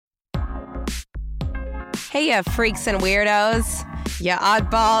Hey, you freaks and weirdos, you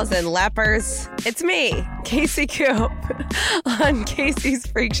oddballs and lepers. It's me, Casey Coop, on Casey's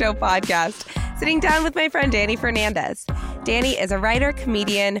Freak Show podcast, sitting down with my friend Dani Fernandez. Dani is a writer,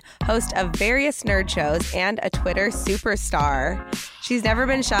 comedian, host of various nerd shows, and a Twitter superstar. She's never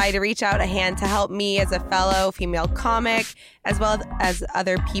been shy to reach out a hand to help me as a fellow female comic, as well as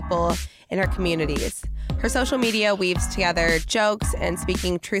other people in her communities. Her social media weaves together jokes and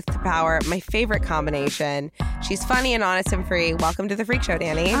speaking truth to power, my favorite combination. She's funny and honest and free. Welcome to the Freak Show,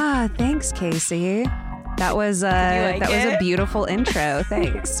 Dani. Thanks, Casey. That was a beautiful intro.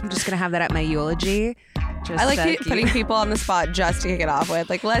 Thanks. I'm just gonna have that at my eulogy. I like putting people on the spot just to kick it off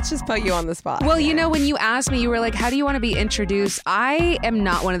with. Like, let's just put you on the spot. Well, you know, when you asked me, you were like, how do you want to be introduced? I am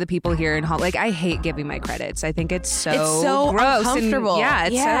not one of the people here in Hollywood. Like, I hate giving my credits. I think it's so gross. Uncomfortable.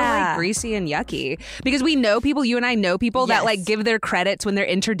 And, so like greasy and yucky. Because we know people, you and I know people that like give their credits when they're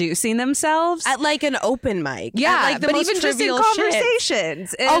introducing themselves. At like an open mic. Yeah, at, like, the but most even just in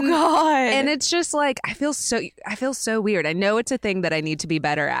conversations. And, oh, God. And it's just like, I feel so weird. I know it's a thing that I need to be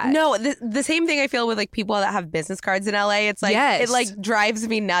better at. No, the same thing I feel with like people that have business cards in LA. It's like, It like drives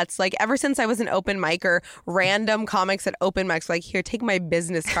me nuts. Like ever since I was an open micer, random comics at open mics were like, here, take my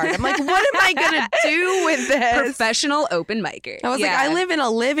business card. I'm like, what am I going to do with this? Professional open micer. I was like, I live in a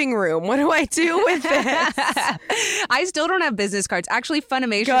living room. What do I do with this? I still don't have business cards. Actually,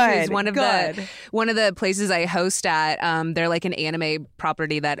 Funimation is one of the places I host at. They're like an anime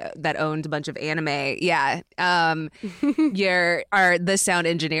property that owns a bunch of anime. Yeah. The sound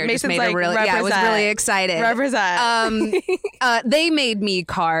engineer Mason's just made like, a really I was really excited. Represent. They made me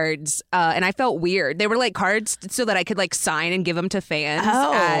cards, and I felt weird. They were like cards so that I could like sign and give them to fans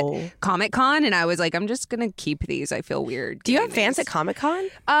at Comic Con, and I was like, I'm just gonna keep these. I feel weird. Do you have fans at Comic Con?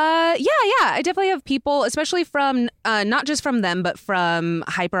 Yeah. I definitely have people, especially from not just from them, but from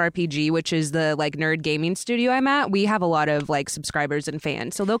Hyper RPG, which is the like nerd gaming studio I'm at. We have a lot of like subscribers and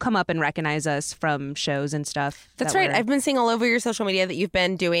fans, so they'll come up and recognize us from shows and stuff. That's right. I've been seeing all over your social media that you've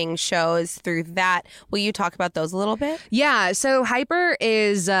been doing shows through that. Will you talk about those a little bit? Yeah. So Hyper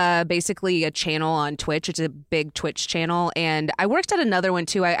is basically a channel on Twitch. It's a big Twitch channel. And I worked at another one,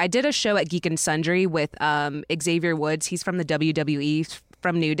 too. I did a show at Geek and Sundry with Xavier Woods. He's from the WWE,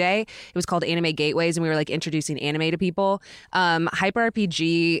 from New Day. It was called Anime Gateways, and we were like introducing anime to people. Hyper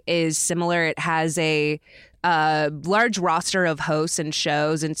RPG is similar. It has a large roster of hosts and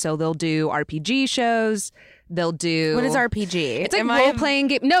shows, and so they'll do RPG shows. They'll do. What is RPG? It's like role-playing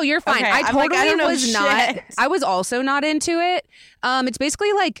game. No, you're fine. Okay, I totally was not. Shit. I was also not into it. It's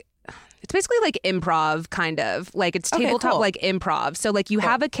basically like improv, kind of. Like it's tabletop, like improv. So like you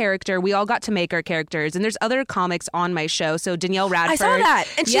have a character. We all got to make our characters, and there's other comics on my show. So Danielle Radford. I saw that,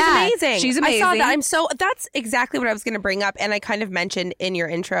 and she's amazing. She's amazing. I saw that. That's exactly what I was going to bring up, and I kind of mentioned in your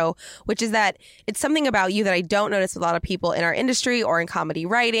intro, which is that it's something about you that I don't notice with a lot of people in our industry or in comedy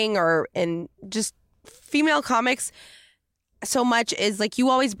writing or in just female comics so much, is like you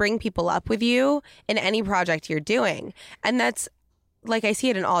always bring people up with you in any project you're doing. And that's like, I see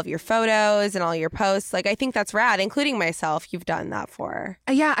it in all of your photos and all your posts. Like, I think that's rad, including myself. You've done that for.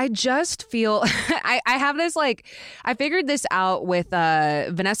 Yeah, I just feel I have this like, I figured this out with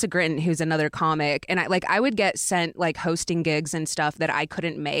Vanessa Gritton, who's another comic, and I would get sent like hosting gigs and stuff that I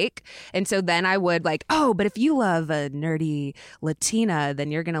couldn't make, and so then I would like, oh, but if you love a nerdy Latina, then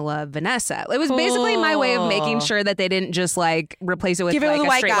you're gonna love Vanessa. It was basically my way of making sure that they didn't just like replace it with like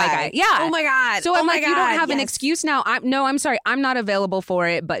a straight white guy. Yeah. Oh my God. So I'm like, you don't have an excuse now. I'm sorry, I'm not available for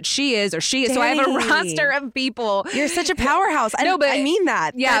it, but she is, or she is. Dani. So I have a roster of people. You're such a powerhouse. I mean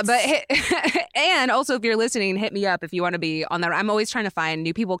that. Yeah, and also if you're listening, hit me up if you want to be on that. I'm always trying to find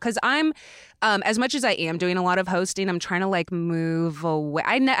new people because I'm, as much as I am doing a lot of hosting, I'm trying to like move away.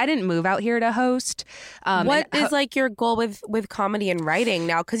 I didn't move out here to host. What is like your goal with comedy and writing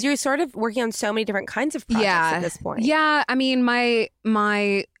now? Because you're sort of working on so many different kinds of projects at this point. Yeah, I mean,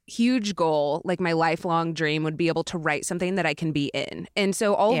 my huge goal, like my lifelong dream, would be able to write something that I can be in. And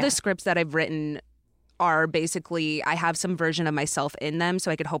so all of the scripts that I've written are basically, I have some version of myself in them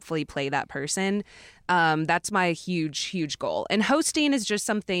so I could hopefully play that person. That's my huge goal. And hosting is just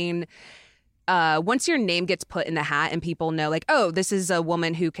something, once your name gets put in the hat and people know like, oh, this is a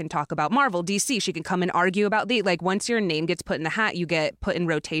woman who can talk about Marvel, DC, she can come and argue about like once your name gets put in the hat, you get put in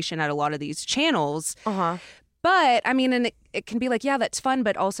rotation at a lot of these channels. But I mean, and it can be like, yeah, that's fun,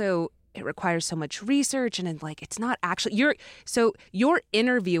 but also it requires so much research, and like it's not actually you're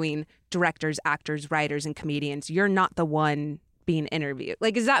interviewing directors, actors, writers, and comedians. You're not the one being interviewed.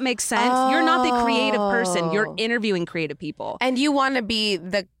 Like, does that make sense? You're not the creative person. You're interviewing creative people. And you want to be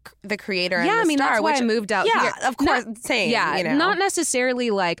the creator and yeah, the I mean, star, that's why I moved out here. Of course, same. Yeah, you know. not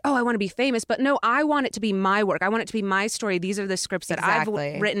necessarily like, oh, I want to be famous, but no, I want it to be my work. I want it to be my story. These are the scripts that I've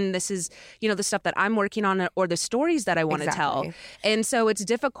written. This is, the stuff that I'm working on, or the stories that I want to tell. And so it's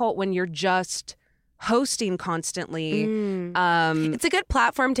difficult when you're just hosting constantly. It's a good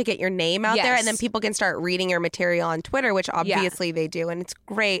platform to get your name out there, and then people can start reading your material on Twitter, which obviously they do, and it's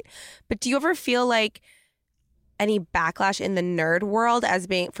great. But do you ever feel like any backlash in the nerd world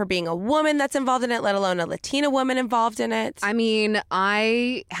for being a woman that's involved in it, let alone a Latina woman involved in it? I mean,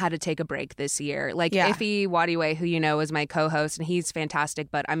 I had to take a break this year. Like Ife Wadiwe, who is my co-host, and he's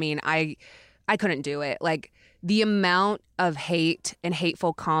fantastic, but I mean, I couldn't do it. Like, the amount of hate and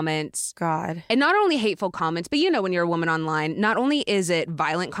hateful comments. God. And not only hateful comments, but when you're a woman online, not only is it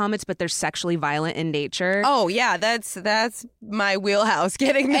violent comments, but they're sexually violent in nature. Oh, yeah. That's my wheelhouse,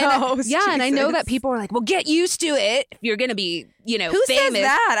 getting those. Yeah, Jesus. And I know that people are like, well, get used to it if you're going to be, Who famous. Says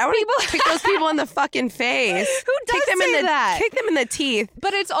that? I want to kick those people in the fucking face. Who does say that? Kick them in the teeth.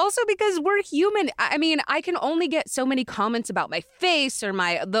 But it's also because we're human. I mean, I can only get so many comments about my face or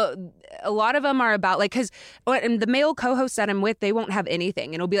a lot of them are about because the male co-hosts that I'm with, they won't have anything.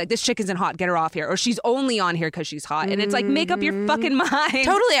 And it'll be like, this chick isn't hot, get her off here. Or she's only on here because she's hot. And it's like, make up your fucking mind.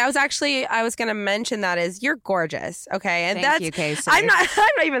 Totally. I was going to mention that is, you're gorgeous. Okay. And Thank you, Casey. I'm not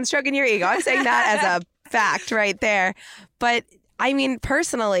even stroking your ego. I'm saying that as a fact right there. But I mean,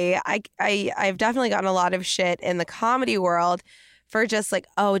 personally, I've definitely gotten a lot of shit in the comedy world for just like,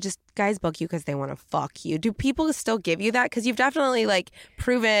 just guys book you because they want to fuck you. Do people still give you that? Because you've definitely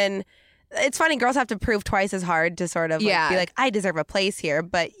proven. It's funny, girls have to prove twice as hard to sort of be like, I deserve a place here,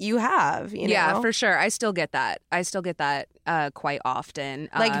 but you have, Yeah, for sure. I still get that. Quite often.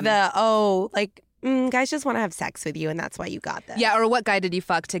 Guys just want to have sex with you, and that's why you got this. Yeah, or what guy did you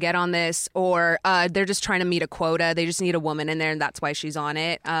fuck to get on this? Or they're just trying to meet a quota. They just need a woman in there, and that's why she's on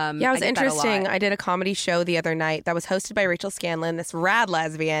it. It was interesting. I did a comedy show the other night that was hosted by Rachel Scanlon, this rad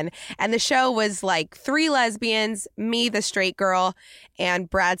lesbian. And the show was like 3 lesbians, me, the straight girl, and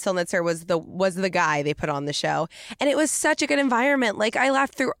Brad Silnitzer was the guy they put on the show. And it was such a good environment. Like, I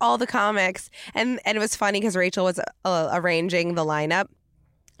laughed through all the comics. And it was funny because Rachel was arranging the lineup.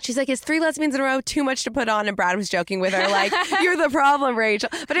 She's like, is 3 lesbians in a row too much to put on? And Brad was joking with her, like, you're the problem, Rachel.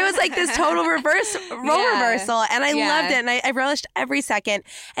 But it was like this total role reversal. And I loved it. And I relished every second.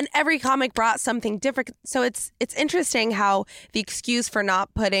 And every comic brought something different. So it's interesting how the excuse for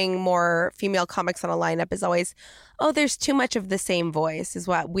not putting more female comics on a lineup is always, there's too much of the same voice, is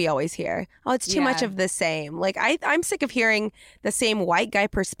what we always hear. It's too much of the same. Like, I'm sick of hearing the same white guy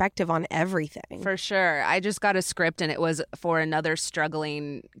perspective on everything. For sure. I just got a script, and it was for another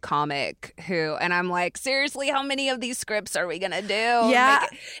struggling comic and I'm like, seriously, how many of these scripts are we going to do? Yeah.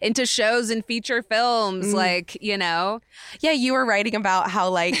 Make it into shows and feature films, Yeah, you were writing about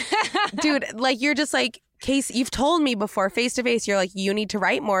how, dude, you're just like, Case, you've told me before face to face, you're like, you need to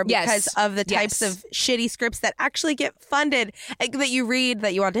write more because of the types of shitty scripts that actually get funded, that you read,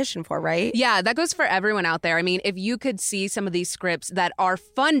 that you audition for, right? Yeah, that goes for everyone out there. I mean, if you could see some of these scripts that are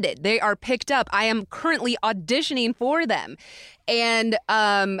funded, they are picked up. I am currently auditioning for them. And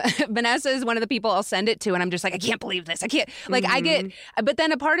Vanessa is one of the people I'll send it to, and I'm just like, I can't believe this. I can't. But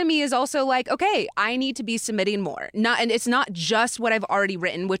then a part of me is also like, okay, I need to be submitting more. And it's not just what I've already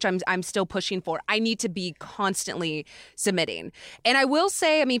written, which I'm still pushing for. I need to be constantly submitting. And I will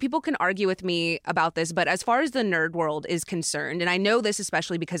say, I mean, people can argue with me about this, but as far as the nerd world is concerned, and I know this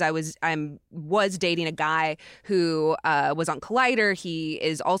especially because I was dating a guy who was on Collider. He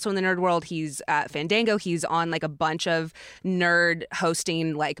is also in the nerd world. He's at Fandango. He's on a bunch of nerd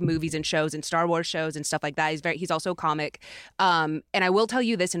hosting movies and shows and Star Wars shows and stuff like that. He's also a comic. And I will tell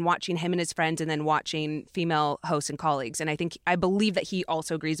you this, in watching him and his friends and then watching female hosts and colleagues, and I believe that he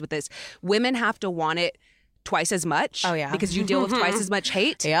also agrees with this. Women have to want it twice as much. Oh, yeah. Because you deal with twice as much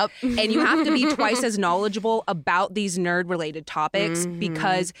hate. Yep. And you have to be twice as knowledgeable about these nerd-related topics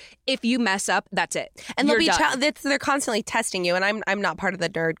because if you mess up, that's it. And they're constantly testing you. And I'm not part of the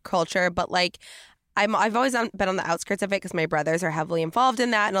nerd culture, but I've always been on the outskirts of it because my brothers are heavily involved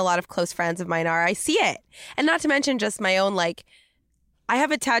in that, and a lot of close friends of mine are. I see it. And not to mention just my own, I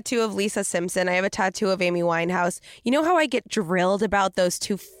have a tattoo of Lisa Simpson. I have a tattoo of Amy Winehouse. You know how I get drilled about those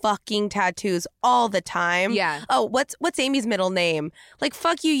two fucking tattoos all the time? Yeah. Oh, what's Amy's middle name? Like,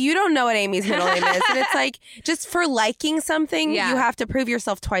 fuck you. You don't know what Amy's middle name is. And it's like, just for liking something, you have to prove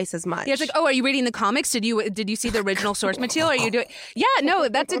yourself twice as much. Yeah, it's like, oh, are you reading the comics? Did you see the original source material? Are you doing? Yeah, no,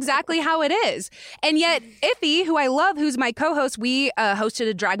 that's exactly how it is. And yet, Iffy, who I love, who's my co-host, we hosted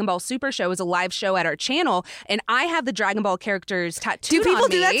a Dragon Ball Super show. It was a live show at our channel, and I have the Dragon Ball characters tattooed on me. Do people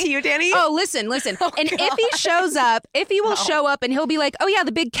do that to you, Dani? Oh, listen. Oh, and God. Iffy shows up, will show up, and he'll be like, oh yeah,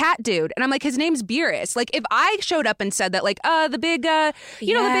 the big cat dude. And I'm like, his name's Beerus. Like, if I showed up and said that, like, the big, the big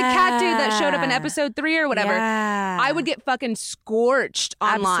cat dude that showed up in episode 3 or whatever, I would get fucking scorched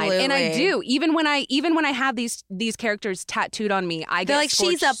online. Absolutely. And I do. Even when I have these characters tattooed on me, I get like,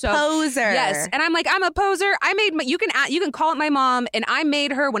 scorched. she's a poser. Yes. And I'm like, I'm a poser. You can call it my mom, and I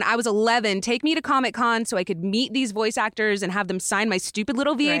made her when I was 11 take me to Comic-Con so I could meet these voice actors and have them sign my stupid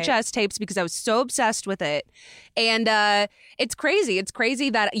little VHS tapes because I was so obsessed with it. And it's crazy. It's crazy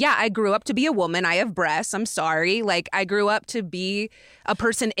that, I grew up to be a woman. I have breasts. I'm sorry. Like, I grew up to be a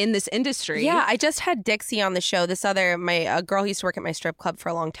person in this industry. Yeah, I just had Dixie on the show. A girl who used to work at my strip club for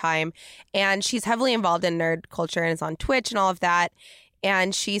a long time. And she's heavily involved in nerd culture and is on Twitch and all of that.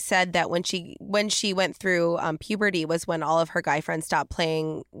 And she said that when she went through puberty was when all of her guy friends stopped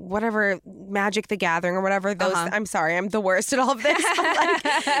playing whatever Magic the Gathering or whatever. I'm sorry, I'm the worst at all of this.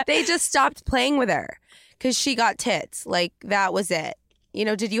 Like, they just stopped playing with her because she got tits. Like, that was it. You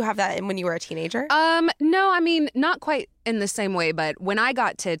know, did you have that when you were a teenager? No, I mean, not quite in the same way, but when I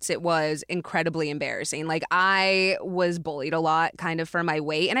got tits, it was incredibly embarrassing. Like, I was bullied a lot kind of for my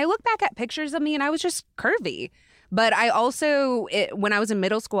weight. And I look back at pictures of me and I was just curvy. But I also, when I was in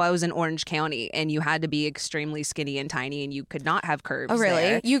middle school, I was in Orange County, and you had to be extremely skinny and tiny, and you could not have curves. Oh, really?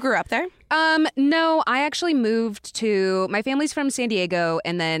 There. You grew up there? No, I actually moved to, my family's from San Diego,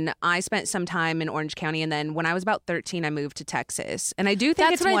 and then I spent some time in Orange County, and then when I was about 13, I moved to Texas. And I do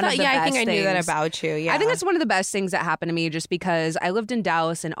think it's one of the best things. I think I knew that about you, yeah. I think it's one of the best things that happened to me just because I lived in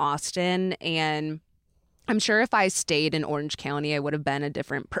Dallas and Austin, and I'm sure if I stayed in Orange County, I would have been a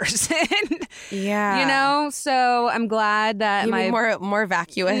different person. Yeah. You know? So I'm glad that more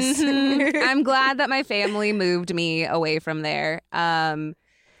vacuous. I'm glad that my family moved me away from there.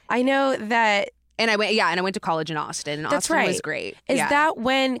 I know that. And I went to college in Austin, and That's Austin right. was great. Is that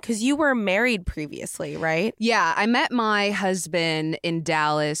when, because you were married previously, right? Yeah, I met my husband in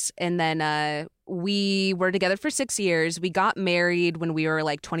Dallas, and then we were together for 6 years. We got married when we were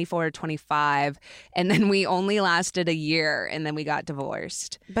like 24 or 25, and then we only lasted a year, and then we got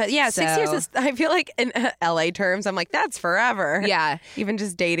divorced. But yeah, 6 years is, I feel like in LA terms, I'm like, that's forever. Yeah. Even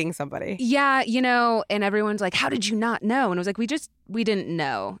just dating somebody. Yeah, you know, and everyone's like, how did you not know? And I was like, we didn't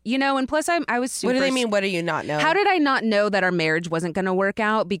know, you know, and plus I was super... What do they mean, what do you not know? How did I not know that our marriage wasn't going to work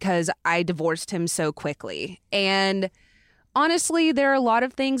out? Because I divorced him so quickly. And honestly, there are a lot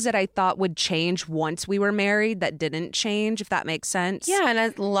of things that I thought would change once we were married that didn't change, if that makes sense. Yeah,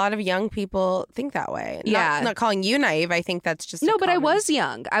 and a lot of young people think that way. Yeah. Not calling you naive. I think that's just... No, but I was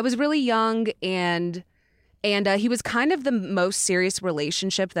young. I was really young, and he was kind of the most serious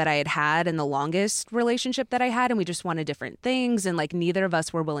relationship that I had had and the longest relationship that I had, and we just wanted different things, and like neither of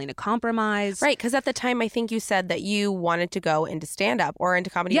us were willing to compromise. Right, because at the time I think you said that you wanted to go into stand-up or into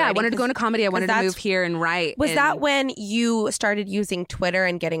comedy Yeah, writing. I wanted to go into comedy. I wanted to move here and write. Was that when you started using Twitter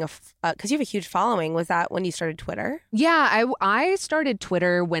and getting because you have a huge following, was that when you started Twitter? Yeah, I started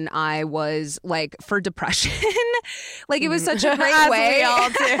Twitter when I was like for depression. Like it was such a great way.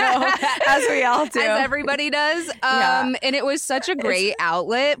 As we all do. As everybody does. And it was such a great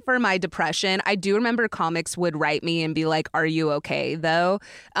outlet for my depression. I do remember comics would write me and be like, are you okay though?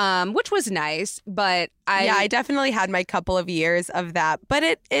 Which was nice, but I definitely had my couple of years of that, but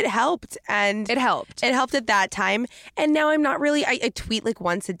it helped. And it helped at that time. And now I'm not really, I tweet like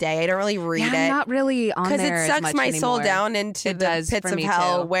once a day. I don't really read it. I'm not really on there because it sucks my soul down into the pits of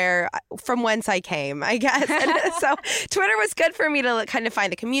hell where from whence I came, I guess. And so Twitter was good for me to kind of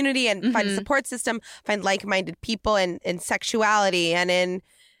find a community and find a support system, find like-minded people in sexuality and in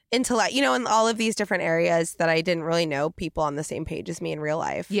intellect, you know, in all of these different areas that I didn't really know people on the same page as me in real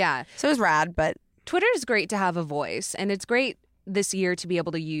life. Yeah. So it was rad, but Twitter is great to have a voice, and it's great this year to be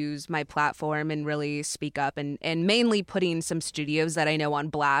able to use my platform and really speak up and mainly putting some studios that I know on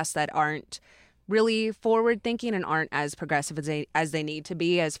blast that aren't really forward thinking and aren't as progressive as they need to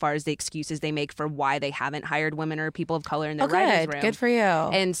be as far as the excuses they make for why they haven't hired women or people of color in their writers' room. Good for you.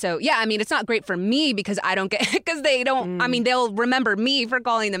 And so, yeah, I mean, it's not great for me because I don't get, because they don't, I mean, they'll remember me for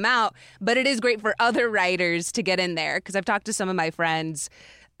calling them out, but it is great for other writers to get in there because I've talked to some of my friends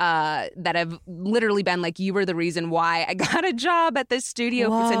that have literally been like, you were the reason why I got a job at this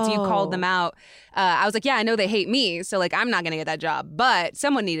studio since you called them out. I was like, yeah, I know they hate me, so like I'm not going to get that job, but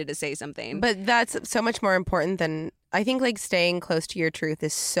someone needed to say something. But that's so much more important than, I think like staying close to your truth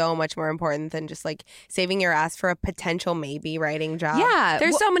is so much more important than just like saving your ass for a potential maybe writing job. Yeah.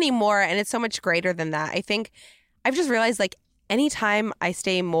 There's so many more, and it's so much greater than that. I think I've just realized like anytime I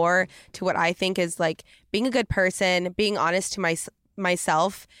stay more to what I think is like being a good person, being honest to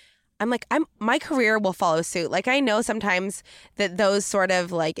myself, I'm like, my career will follow suit. Like I know sometimes that those sort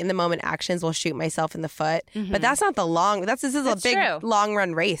of like in the moment actions will shoot myself in the foot, but that's not this is a big long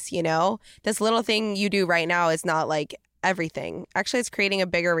run race, you know? This little thing you do right now is not like everything. Actually, it's creating a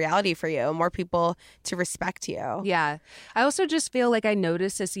bigger reality for you, more people to respect you. Yeah. I also just feel like I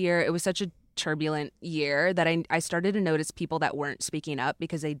noticed this year, it was such a turbulent year that I started to notice people that weren't speaking up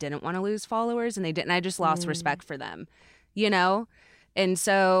because they didn't want to lose followers, and they didn't. I just lost respect for them, you know? And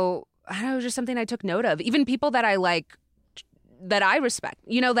so I don't know, it was just something I took note of. Even people that I like, that I respect,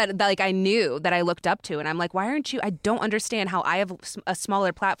 you know, that like I knew, that I looked up to. And I'm like, why aren't you? I don't understand how I have a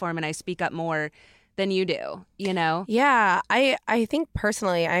smaller platform and I speak up more than you do, you know? Yeah, I think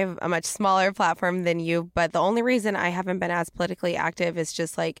personally I have a much smaller platform than you, but the only reason I haven't been as politically active is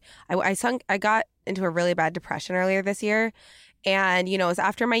just like I got into a really bad depression earlier this year. And, you know, it was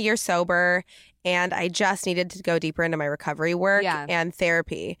after my year sober, and I just needed to go deeper into my recovery work and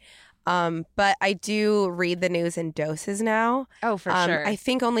therapy. But I do read the news in doses now. Oh, for sure. I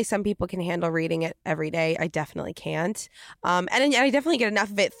think only some people can handle reading it every day. I definitely can't. And I definitely get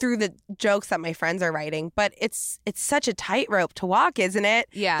enough of it through the jokes that my friends are writing. But it's such a tightrope to walk, isn't it?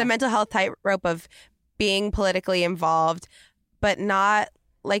 Yeah. The mental health tightrope of being politically involved, but not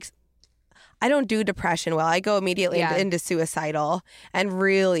like... I don't do depression well. I go immediately into suicidal and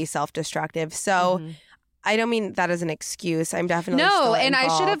really self-destructive. So I don't mean that as an excuse. I'm definitely still and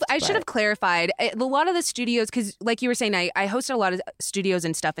involved, I should have clarified. A lot of the studios, because like you were saying, I hosted a lot of studios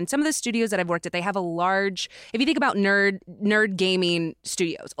and stuff, and some of the studios that I've worked at, they have a large, if you think about nerd gaming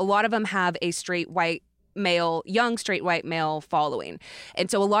studios, a lot of them have a young straight white male following. And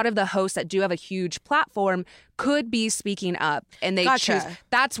so a lot of the hosts that do have a huge platform could be speaking up, and they choose.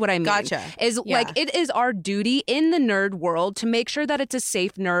 That's what I mean. Like, it is our duty in the nerd world to make sure that it's a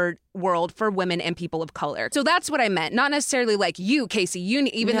safe nerd world for women and people of color. So that's what I meant. Not necessarily like you, Casey,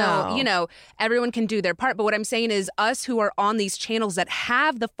 even though, you know, everyone can do their part. But what I'm saying is us who are on these channels that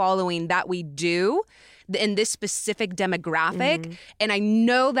have the following that we do in this specific demographic, and I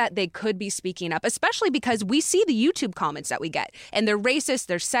know that they could be speaking up, especially because we see the YouTube comments that we get, and they're racist,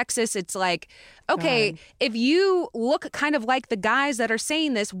 they're sexist. It's like, okay, if you look kind of like the guys that are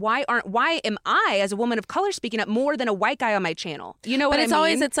saying this, why am I as a woman of color speaking up more than a white guy on my channel? You know what I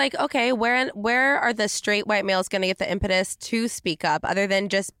mean? It's like, okay, where are the straight white males going to get the impetus to speak up other than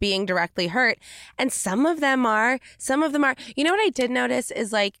just being directly hurt? And some of them are. You know what I did notice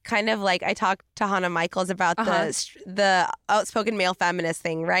is like kind of like I talked to Hannah Michaels about the outspoken male feminist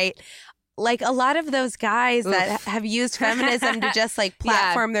thing, right? Like a lot of those guys that have used feminism to just like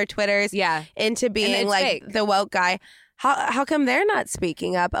platform their Twitters into being like fake. The woke guy. How come they're not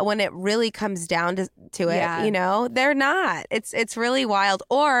speaking up when it really comes down to it? Yeah. You know, they're not. It's really wild.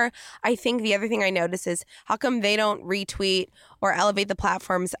 Or I think the other thing I notice is how come they don't retweet or elevate the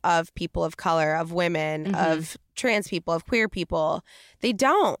platforms of people of color, of women, of trans people, of queer people? They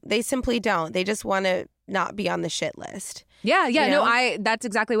don't. They simply don't. They just want to not be on the shit list. Yeah, you know? That's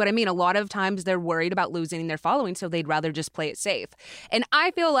exactly what I mean. A lot of times they're worried about losing their following, so they'd rather just play it safe. And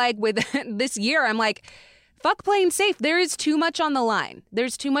I feel like with this year, I'm like, fuck playing safe. There is too much on the line.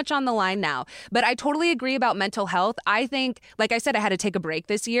 There's too much on the line now. But I totally agree about mental health. I think, like I said, I had to take a break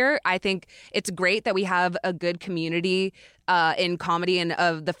this year. I think it's great that we have a good community in comedy and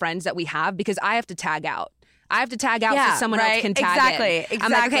of the friends that we have, because I have to tag out. So someone else can tag in.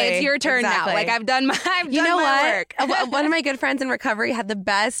 I'm like, okay, it's your turn now. Like I've done my work. One of my good friends in recovery had the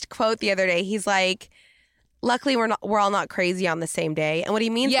best quote the other day. He's like, luckily we're all not crazy on the same day. And what he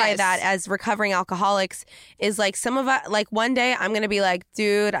means by that as recovering alcoholics is like some of us, like one day I'm going to be like,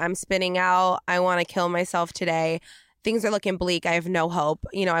 dude, I'm spinning out. I want to kill myself today. Things are looking bleak. I have no hope.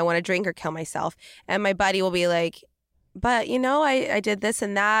 You know, I want to drink or kill myself. And my buddy will be like, but, you know, I did this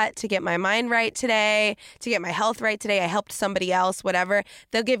and that to get my mind right today, to get my health right today. I helped somebody else, whatever.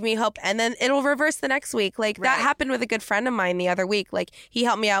 They'll give me hope. And then it'll reverse the next week. Like that happened with a good friend of mine the other week. Like he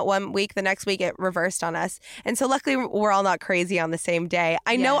helped me out one week. The next week it reversed on us. And so luckily we're all not crazy on the same day.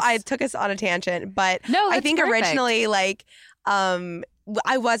 I know I took us on a tangent, but I think originally like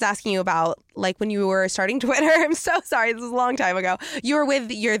I was asking you about like when you were starting Twitter. I'm so sorry. This was a long time ago. You were with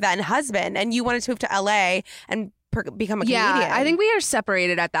your then husband and you wanted to move to LA and become a comedian? Yeah, I think we are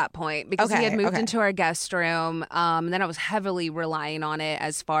separated at that point because he had moved Okay. into our guest room. And then I was heavily relying on it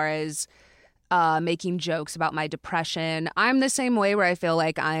as far as making jokes about my depression. I'm the same way where I feel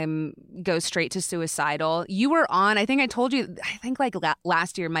like go straight to suicidal. You were on, I think I told you, like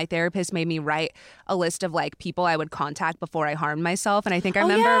last year, my therapist made me write a list of like people I would contact before I harmed myself. And I think I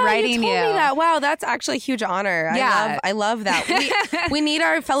remember writing you told me that. Wow, that's actually a huge honor. Yeah. I love that. We need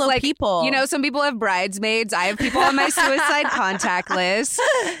our fellow people. You know, some people have bridesmaids. I have people on my suicide contact list.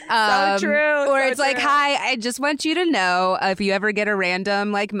 So true. Or it's like, hi, I just want you to know if you ever get a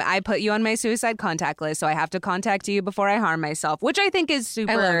random, like I put you on my suicide contact list, so I have to contact you before I harm myself, which I think is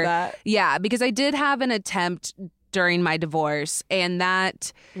super. I love that. Yeah, because I did have an attempt during my divorce, and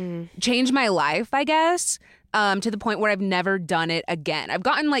that changed my life, I guess, to the point where I've never done it again. I've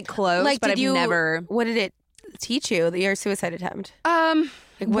gotten like close, but I've never. What did it teach you? Your suicide attempt?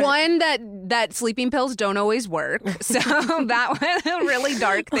 One that sleeping pills don't always work. So that was a really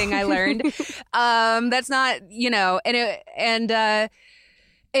dark thing I learned. That's not,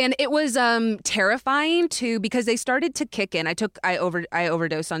 and it was terrifying too because they started to kick in. I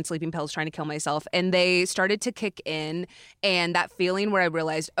overdosed on sleeping pills trying to kill myself, and they started to kick in. And that feeling where I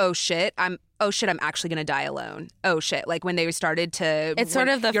realized, oh shit, I'm actually gonna die alone. Oh shit, like when they started to. It's sort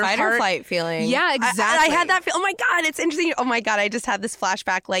of the fight or flight feeling. Yeah, exactly. I had that feel. Oh my god, it's interesting. Oh my god, I just had this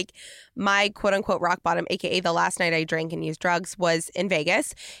flashback. Like my quote unquote rock bottom, aka the last night I drank and used drugs, was in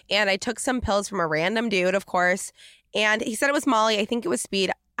Vegas, and I took some pills from a random dude, of course. And he said it was Molly. I think it was speed.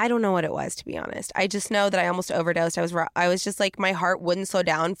 I don't know what it was, to be honest. I just know that I almost overdosed. I was just like, my heart wouldn't slow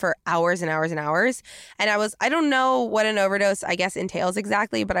down for hours and hours and hours. And I don't know what an overdose, I guess, entails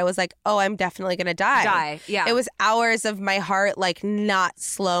exactly, but I was like, oh, I'm definitely going to die. Yeah. It was hours of my heart like not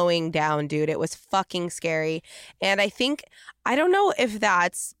slowing down, dude. It was fucking scary. And I don't know if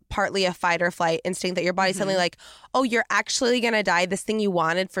that's partly a fight or flight instinct that your body's suddenly like, oh, you're actually going to die. This thing you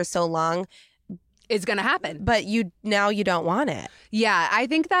wanted for so long is going to happen. But you don't want it. Yeah, I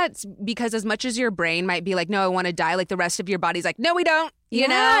think that's because as much as your brain might be like, no, I want to die, like the rest of your body's like, no, we don't. You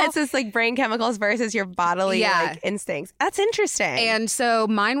know? It's just like brain chemicals versus your bodily like instincts. That's interesting. And so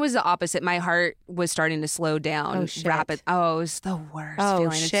mine was the opposite. My heart was starting to slow down. Oh, shit. Rapid. Oh, it was the worst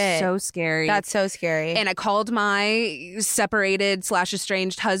feeling. Shit. It's so scary. That's so scary. And I called my separated /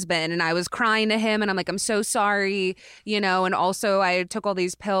 estranged husband, and I was crying to him, and I'm like, I'm so sorry, and also I took all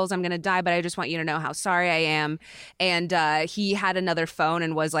these pills. I'm going to die, but I just want you to know how sorry I am. And he had another phone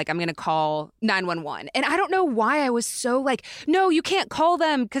and was like, I'm going to call 911. And I don't know why I was so like, no, you can't call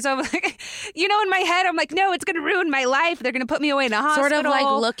them, because I was like, in my head, I'm like, no, it's going to ruin my life. They're going to put me away in a hospital. Sort of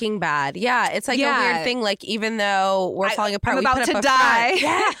like looking bad. Yeah, it's like a weird thing. Like even though we're falling apart, I'm about to die.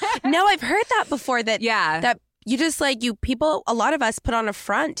 Yeah. No, I've heard that before. That you just like a lot of us put on a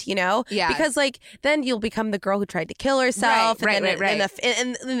front, Yeah. because like then you'll become the girl who tried to kill herself. Right.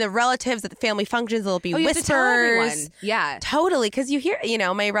 And the relatives at the family functions, there'll be whispers. You have to tell everyone. Yeah. Totally. Because you hear,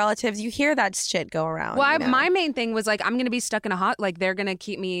 my relatives, you hear that shit go around. Well, my main thing was like, I'm going to be stuck in like they're going to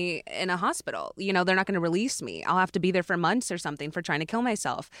keep me in a hospital. They're not going to release me. I'll have to be there for months or something for trying to kill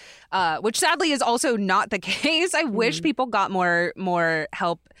myself, which sadly is also not the case. I wish people got more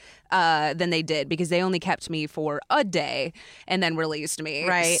help than they did, because they only kept me for a day and then released me.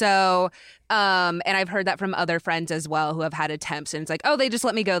 Right. So, and I've heard that from other friends as well who have had attempts, and it's like, oh, they just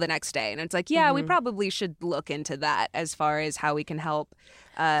let me go the next day. And it's like, yeah, we probably should look into that as far as how we can help.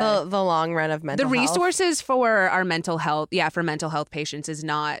 The long run of mental health. The resources for our mental health, for mental health patients is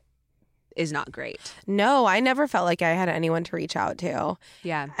not great. No, I never felt like I had anyone to reach out to.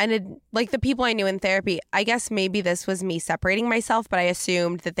 Yeah. And like the people I knew in therapy, I guess maybe this was me separating myself, but I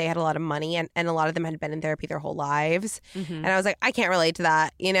assumed that they had a lot of money and a lot of them had been in therapy their whole lives. And I was like, I can't relate to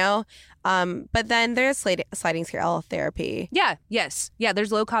that, But then there's sliding scale therapy. Yeah. Yes. Yeah.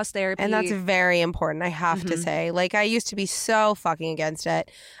 There's low cost therapy. And that's very important, I have to say. Like I used to be so fucking against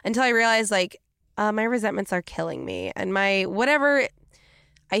it until I realized like my resentments are killing me, and my whatever.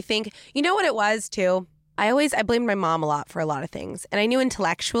 I think, you know what it was too? I blamed my mom a lot for a lot of things. And I knew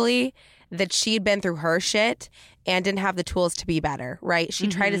intellectually that she'd been through her shit and didn't have the tools to be better, right? She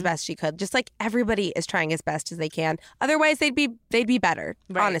tried as best she could, just like everybody is trying as best as they can. Otherwise, they'd be better,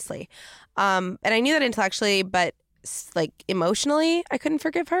 honestly. And I knew that intellectually, but like emotionally, I couldn't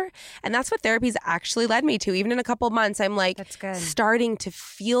forgive her. And that's what therapy's actually led me to. Even in a couple of months, I'm like starting to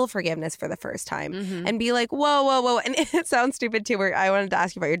feel forgiveness for the first time and be like, whoa. And it sounds stupid too, where I wanted to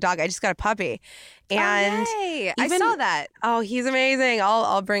ask you about your dog. I just got a puppy. And I saw that. Oh, he's amazing.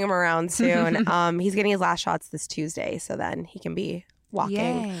 I'll bring him around soon. He's getting his last shots this Tuesday, so then he can be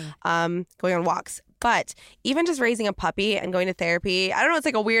walking, going on walks. But even just raising a puppy and going to therapy, I don't know, it's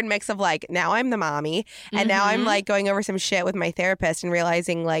like a weird mix of like, now I'm the mommy and now I'm like going over some shit with my therapist and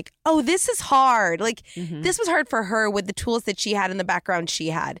realizing like, oh, this is hard. Like this was hard for her with the tools that she had in the background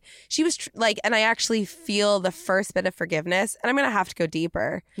she had. She was like, and I actually feel the first bit of forgiveness, and I'm going to have to go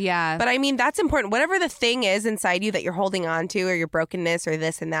deeper. Yeah. But I mean, that's important. Whatever the thing is inside you that you're holding on to, or your brokenness or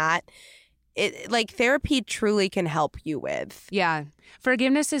this and that, it like therapy truly can help you with. Yeah.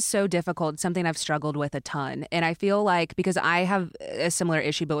 Forgiveness is so difficult. It's something I've struggled with a ton. And I feel like because I have a similar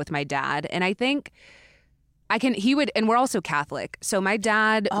issue, but with my dad, and I think he would, and we're also Catholic. So my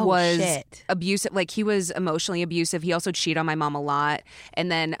dad was abusive. Like he was emotionally abusive. He also cheated on my mom a lot. And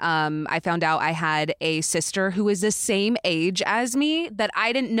then I found out I had a sister who was the same age as me that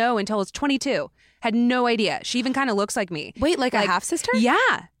I didn't know until I was 22. Had no idea. She even kind of looks like me. Wait, like a half sister?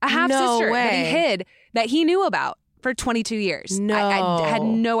 Yeah, a half sister way. that he hid, that he knew about for 22 years. No, I had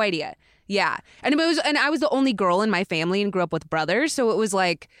no idea. Yeah, and I was the only girl in my family and grew up with brothers, so it was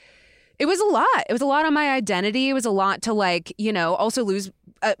like, it was a lot. It was a lot on my identity. It was a lot to like, also lose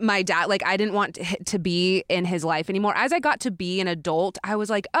my dad. Like I didn't want to be in his life anymore. As I got to be an adult, I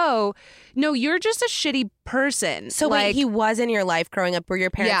was like, oh, no, you're just a shitty person. So like, wait, he was in your life growing up? Were your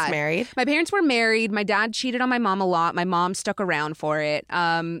parents married? My parents were married. My dad cheated on my mom a lot. My mom stuck around for it.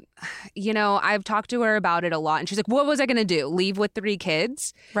 I've talked to her about it a lot. And she's like, what was I going to do? Leave with 3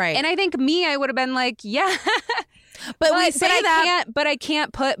 kids? Right. And I think I would have been like, yeah. But we say that, I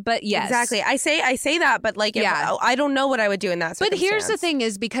can't put. But yes, exactly. I say that, but like, I don't know what I would do in that circumstance. But here's the thing: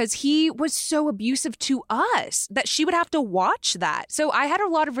 is because he was so abusive to us that she would have to watch that. So I had a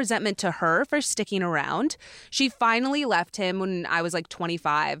lot of resentment to her for sticking around. She finally left him when I was like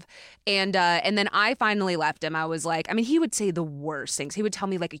 25, and then I finally left him. I was like, I mean, he would say the worst things. He would tell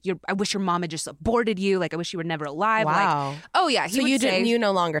me like, I wish your mom had just aborted you. Like, I wish you were never alive. Wow. Like, oh yeah. You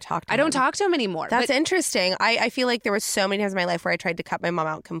no longer talk to him. I don't talk to him anymore. That's interesting. I feel like there was so many times in my life where I tried to cut my mom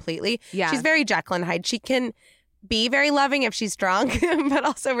out completely. Yeah. She's very Jekyll and Hyde. She can be very loving if she's drunk, but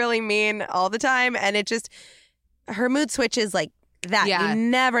also really mean all the time. And it just, her mood switches like that. Yeah. You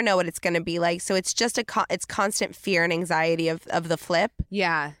never know what it's going to be like. So it's just it's constant fear and anxiety of the flip.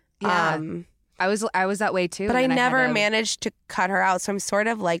 Yeah. Yeah. I was that way too. But I never managed to cut her out. So I'm sort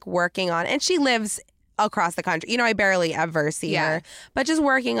of like working on, and she lives across the country. I barely ever see her, but just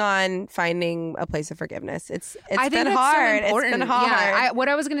working on finding a place of forgiveness. It's been hard. So it's been hard. Yeah, what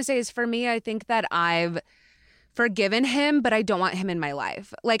I was going to say is, for me, I think that I've forgiven him, but I don't want him in my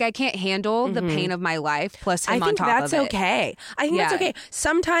life. Like, I can't handle the pain of my life plus him on top of it. I think that's okay. I think that's okay.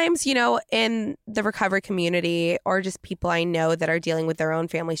 Sometimes, in the recovery community, or just people I know that are dealing with their own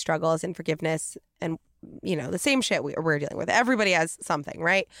family struggles and forgiveness and, the same shit we're dealing with. Everybody has something,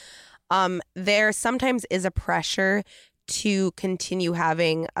 right? There sometimes is a pressure to continue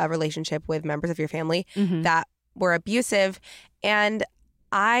having a relationship with members of your family that were abusive. And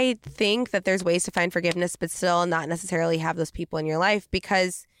I think that there's ways to find forgiveness, but still not necessarily have those people in your life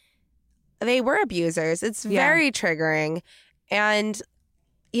because they were abusers. It's very triggering. And,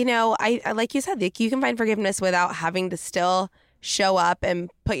 I like you said, like, you can find forgiveness without having to still show up and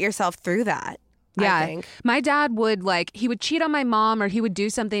put yourself through that. Yeah. I think. My dad would he would cheat on my mom, or he would do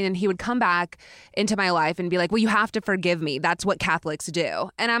something, and he would come back into my life and be like, well, you have to forgive me. That's what Catholics do.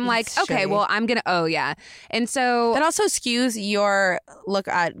 And I'm like, okay, well, I'm going to, oh yeah. And so that also skews your look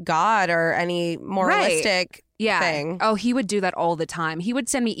at God or any moralistic thing. Oh, he would do that all the time. He would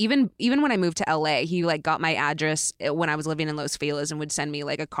send me, even when I moved to LA, he got my address when I was living in Los Feliz and would send me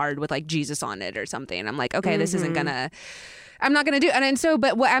a card with Jesus on it or something. And I'm like, okay, this isn't gonna, I'm not going to do it. And so,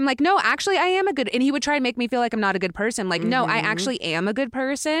 but I'm like, no, actually, I am a good, and he would try and make me feel like I'm not a good person. Like, no, I actually am a good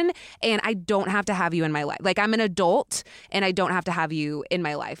person, and I don't have to have you in my life. Like, I'm an adult, and I don't have to have you in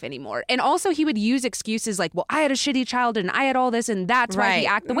my life anymore. And also, he would use excuses like, well, I had a shitty childhood, and I had all this, and that's why he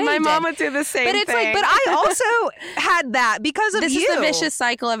acted the way he did. My mom would do the same thing. But it's thing. but I also had that because of this you. This is the vicious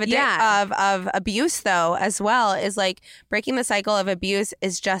cycle of of abuse, though, as well, is like breaking the cycle of abuse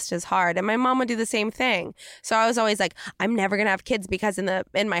is just as hard. And my mom would do the same thing. So I was always like, I'm never going to have kids, because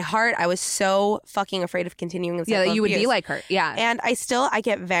in my heart, I was so fucking afraid of continuing the cycle of abuse. You would be like her. Yeah. And I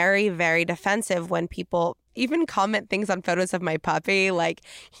get very, very defensive when people even comment things on photos of my puppy, like,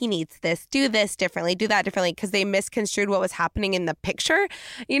 he needs this, do this differently, do that differently, because they misconstrued what was happening in the picture,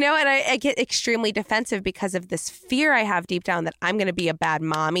 and I get extremely defensive because of this fear I have deep down that I'm going to be a bad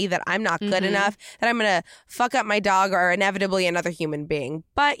mommy, that I'm not good enough, that I'm going to fuck up my dog or inevitably another human being.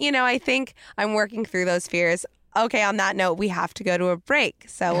 But, I think I'm working through those fears. Okay, on that note, we have to go to a break,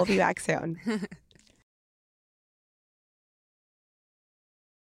 so we'll be back soon.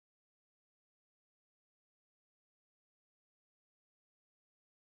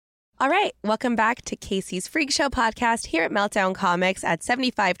 All right, welcome back to Casey's Freak Show podcast here at Meltdown Comics at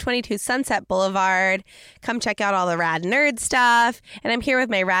 7522 Sunset Boulevard. Come check out all the rad nerd stuff. And I'm here with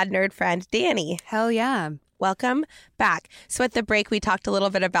my rad nerd friend, Dani. Hell yeah. Welcome back. So at the break, we talked a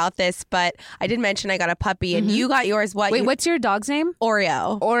little bit about this, but I did mention I got a puppy, and you got yours. What? Wait, what's your dog's name?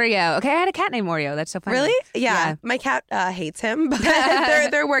 Oreo. Oreo. Okay, I had a cat named Oreo. That's so funny. Really? Yeah. My cat hates him, but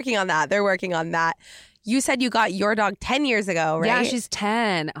they're working on that. They're working on that. You said you got your dog 10 years ago, right? Yeah, she's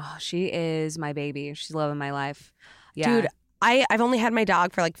 10. Oh, she is my baby. She's loving my life. Yeah. Dude, I've only had my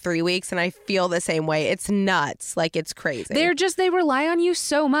dog for like 3 weeks, and I feel the same way. It's nuts. Like, it's crazy. They rely on you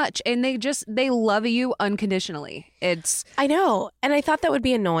so much, and they love you unconditionally. I know. And I thought that would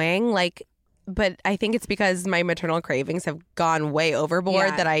be annoying. But I think it's because my maternal cravings have gone way overboard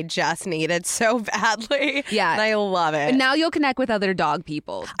that I just need it so badly. Yeah. And I love it. And now you'll connect with other dog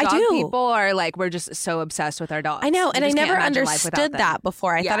people. I do. People are like, we're just so obsessed with our dogs. I know. And I never understood that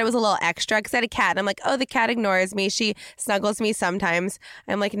before. I thought it was a little extra because I had a cat. And I'm like, oh, the cat ignores me. She snuggles me sometimes.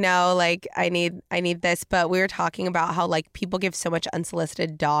 I'm like, no, like I need this. But we were talking about how like people give so much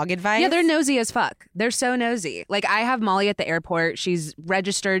unsolicited dog advice. Yeah, they're nosy as fuck. They're so nosy. Like I have Molly at the airport. She's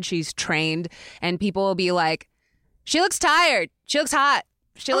registered. She's trained. And people will be like, she looks tired. She looks hot.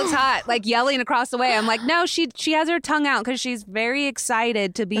 She looks hot. Like yelling across the way. I'm like, no, she has her tongue out because she's very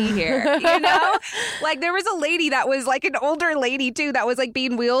excited to be here. You know? Like there was a lady that was like an older lady too that was like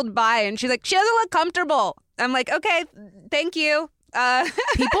being wheeled by and she's like, she doesn't look comfortable. I'm like, okay, thank you.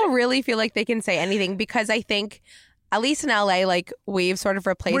 People really feel like they can say anything because I think at least in LA, like we've sort of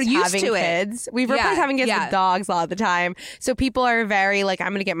replaced having kids. We've replaced having kids with dogs a lot of the time. So people are very like, I'm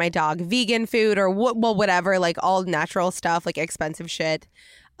going to get my dog vegan food or whatever, like all natural stuff, like expensive shit.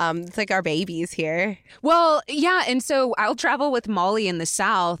 It's like our babies here. Well, yeah. And so I'll travel with Molly in the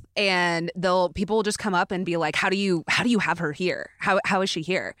South and people will just come up and be like, how do you have her here? How is she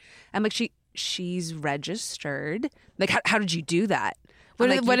here? I'm like, she's registered. Like, how did you do that?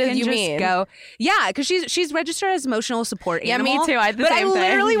 What did you mean? Yeah, because she's registered as emotional support animal. Yeah, me too. I had the same thing. But I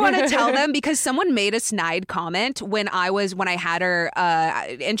literally want to tell them because someone made a snide comment when I had her,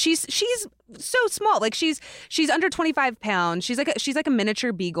 and she's so small. Like she's under 25 pounds. She's like a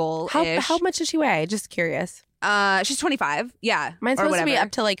miniature beagle. How much does she weigh? Just curious. She's 25. Yeah, mine's supposed to be up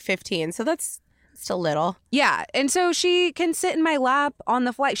to like 15. So that's still little. Yeah. And so she can sit in my lap on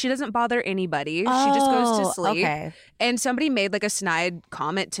the flight. She doesn't bother anybody. She just goes to sleep. Okay. And somebody made like a snide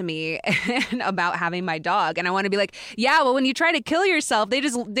comment to me about having my dog. And I want to be like, yeah, well, when you try to kill yourself, they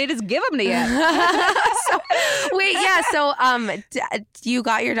just give them to you. So you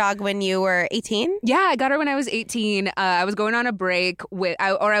got your dog when you were 18? Yeah, I got her when I was 18. I was going on a break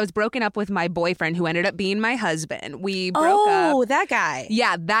I was broken up with my boyfriend who ended up being my husband. We broke up. Oh, that guy.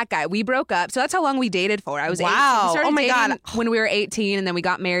 Yeah, that guy. We broke up. So that's how long we dated for. I was 18. Wow. Oh my God. When we were 18 and then we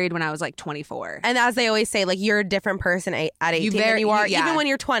got married when I was like 24. And as they always say, like you're a different person at 18 than you are even when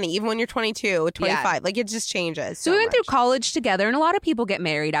you're 20, even when you're 22, 25. Like it just changes. So we went through college together and a lot of people get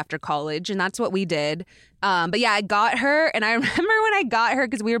married after college and that's what we did. But yeah, I got her and I remember when I got her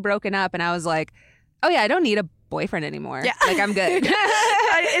because we were broken up and I was like, oh yeah, I don't need a boyfriend anymore. Yeah. Like I'm good.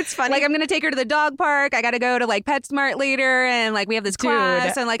 It's funny. Like I'm gonna take her to the dog park. I gotta go to like PetSmart later and like we have this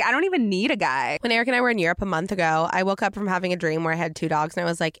class and like I don't even need a guy. When Eric and I were in Europe a month ago, I woke up from having a dream where I had 2 dogs and I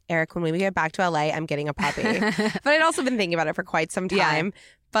was like, Eric, when we get back to LA, I'm getting a puppy. But I'd also been thinking about it for quite some time. Yeah.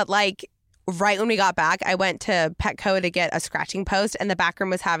 But like right when we got back, I went to Petco to get a scratching post and the back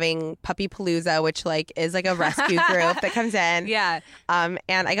room was having Puppy Palooza, which like is like a rescue group that comes in. Yeah. And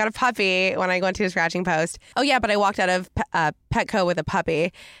I got a puppy when I went to a scratching post. Oh yeah, but I walked out of Petco with a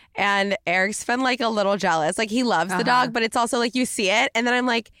puppy and Eric's been like a little jealous. Like he loves the dog, but it's also like you see it and then I'm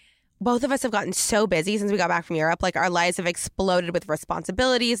like, both of us have gotten so busy since we got back from Europe. Like our lives have exploded with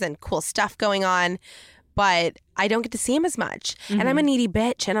responsibilities and cool stuff going on. But I don't get to see him as much. Mm-hmm. And I'm a needy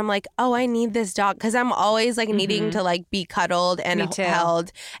bitch. And I'm like, oh, I need this dog. Because I'm always like needing to like be cuddled and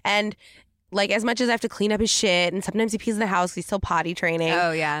held. And like as much as I have to clean up his shit and sometimes he pees in the house, he's still potty training.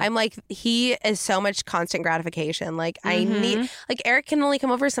 Oh yeah. I'm like, he is so much constant gratification. Like I need, like Eric can only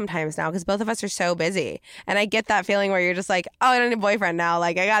come over sometimes now because both of us are so busy. And I get that feeling where you're just like, oh, I don't need a boyfriend now.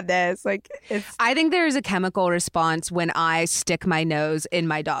 Like I got this. Like I think there's a chemical response when I stick my nose in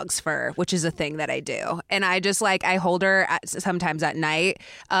my dog's fur, which is a thing that I do. And I just like, I hold her sometimes at night,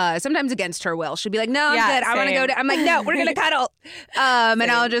 sometimes against her will. She'll be like, no, I'm good. I want to go to, I'm like, no, we're going to cuddle.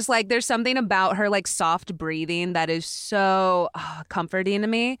 And I'll just like, there's something about her like soft breathing that is so comforting to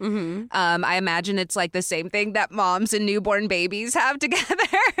me. I imagine it's like the same thing that moms and newborn babies have together.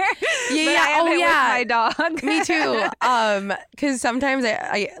 Yeah. With my dog. Me too. Because sometimes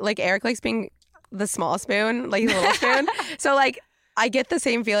I like Eric likes being the small spoon, like the little spoon. So like I get the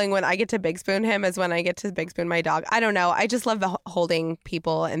same feeling when I get to big spoon him as when I get to big spoon my dog. I don't know. I just love the holding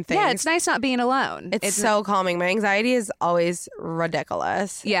people and things. Yeah, it's nice not being alone. It's so calming. My anxiety is always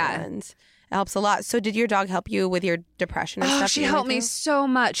ridiculous. Yeah. And it helps a lot. So did your dog help you with your depression and stuff? She helped me so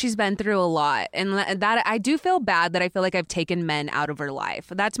much. She's been through a lot. And that I do feel bad that I feel like I've taken men out of her life.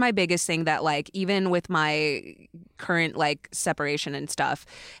 That's my biggest thing, that like even with my current like separation and stuff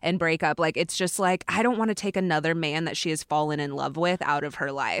and breakup, like it's just like I don't want to take another man that she has fallen in love with out of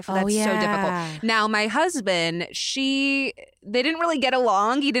her life. That's so difficult. Now my husband, they didn't really get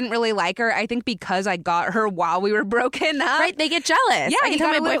along. He didn't really like her. I think because I got her while we were broken up. Right, they get jealous. Yeah, I can tell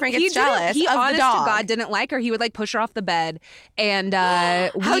my boyfriend gets jealous. He of honest the dog. to God didn't like her. He would like push her off the bed, and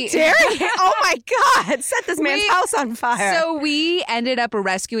how dare you! Oh my God, set this man's house on fire. So we ended up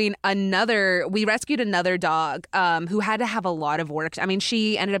rescued another dog who had to have a lot of work. I mean,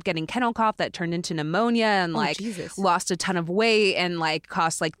 she ended up getting kennel cough that turned into pneumonia and lost a ton of weight and like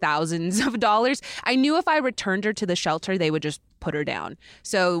cost like thousands of dollars. I knew if I returned her to the shelter, they would just put her down.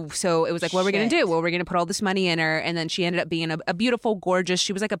 So it was like, what are we going to do? Well, we're going to put all this money in her. And then she ended up being a beautiful, gorgeous,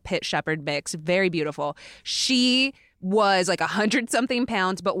 she was like a pit shepherd mix, very beautiful. She was like 100-something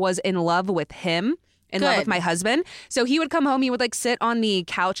pounds, but was in love with him. In love with my husband. So he would come home, he would like sit on the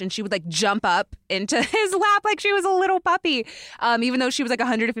couch and she would like jump up into his lap like she was a little puppy, even though she was like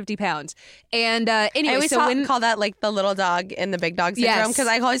 150 pounds. And anyway, I always call that like the little dog in the big dog syndrome, because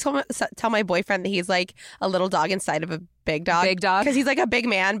I always tell my boyfriend that he's like a little dog inside of a big dog. Big dog? Because he's like a big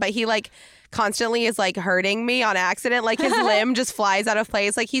man, but he like constantly is like hurting me on accident. Like his limb just flies out of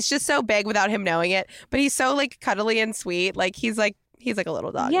place. Like he's just so big without him knowing it. But he's so like cuddly and sweet. Like he's like a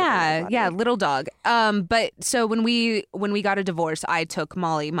little dog. Yeah, little dog. But so when we got a divorce, I took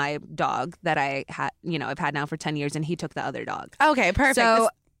Molly, my dog that I had, I've had now for 10 years, and he took the other dog. Okay, perfect. So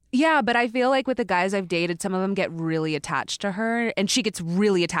yeah, but I feel like with the guys I've dated, some of them get really attached to her, and she gets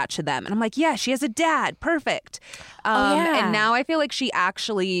really attached to them. And I'm like, yeah, she has a dad, perfect. And now I feel like she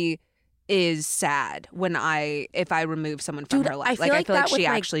actually is sad if I remove someone from her life. I feel like she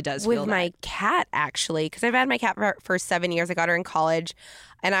actually does feel that. With my cat, actually, because I've had my cat for 7 years. I got her in college,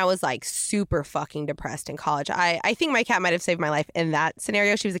 and I was like super fucking depressed in college. I think my cat might have saved my life in that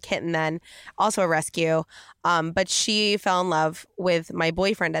scenario. She was a kitten then, also a rescue. But she fell in love with my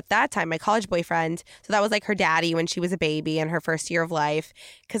boyfriend at that time, my college boyfriend. So that was like her daddy when she was a baby in her first year of life,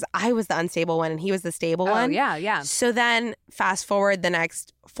 because I was the unstable one and he was the stable one. Yeah. So then fast forward the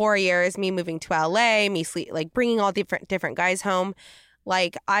next 4 years, me moving to LA, me bringing all different guys home.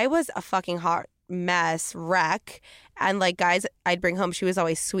 Like I was a fucking hot mess wreck. And like guys I'd bring home, she was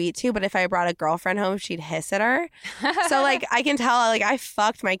always sweet too, but if I brought a girlfriend home, she'd hiss at her. So like I can tell like I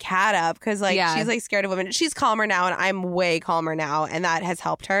fucked my cat up, because like she's like scared of women. She's calmer now and I'm way calmer now, and that has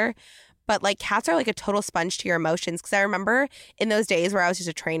helped her. But like cats are like a total sponge to your emotions, because I remember in those days where I was just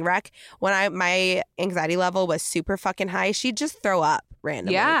a train wreck, when my anxiety level was super fucking high, she'd just throw up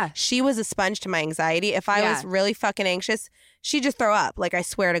randomly. Yeah. She was a sponge to my anxiety. If I was really fucking anxious, she'd just throw up. Like I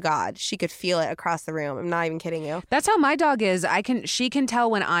swear to God, she could feel it across the room. I'm not even kidding you. That's how my dog is. She can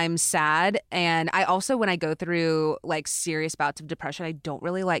tell when I'm sad. And I also, when I go through like serious bouts of depression, I don't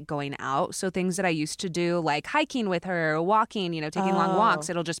really like going out. So things that I used to do, like hiking with her, walking, taking long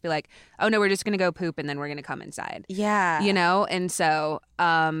walks, it'll just be like, oh no, we're just going to go poop and then we're going to come inside. Yeah. And so,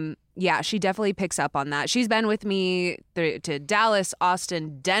 yeah, she definitely picks up on that. She's been with me to Dallas,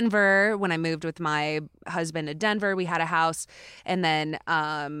 Austin, Denver. When I moved with my husband to Denver, we had a house, and then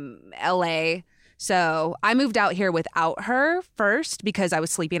LA. So I moved out here without her first because I was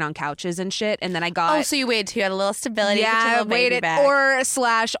sleeping on couches and shit. And then I got... Oh, so you waited till you had a little stability. Yeah, I waited. Or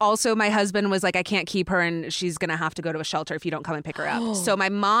 / also my husband was like, I can't keep her and she's going to have to go to a shelter if you don't come and pick her up. So my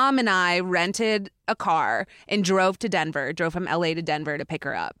mom and I rented a car and drove from LA to Denver to pick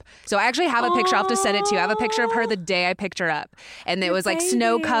her up. So I actually have a picture. I'll have to send it to you. I have a picture of her the day I picked her up. And it was like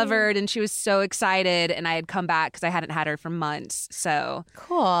snow covered and she was so excited. And I had come back because I hadn't had her for months. So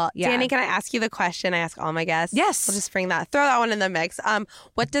cool. Yeah. Dani, can I ask you the question I ask all my guests? Yes. We'll just throw that one in the mix.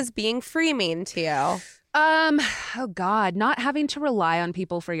 What does being free mean to you? Oh God, not having to rely on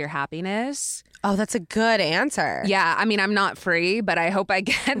people for your happiness. Oh, that's a good answer. Yeah, I mean, I'm not free, but I hope I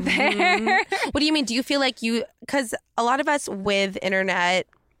get there. What do you mean? Do you feel like because a lot of us with internet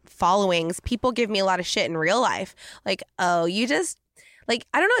followings, people give me a lot of shit in real life. Like, oh, you just, like,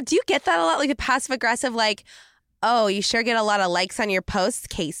 I don't know. Do you get that a lot? Like the passive aggressive, like, oh, you sure get a lot of likes on your posts,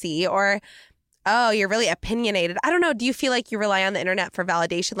 Casey, or Oh, you're really opinionated. I don't know. Do you feel like you rely on the internet for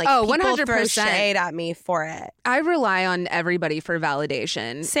validation? Like, oh, people 100%. throw shade at me for it. I rely on everybody for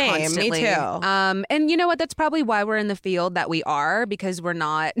validation. Same, constantly. me too. And you know what? That's probably why we're in the field that we are, because we're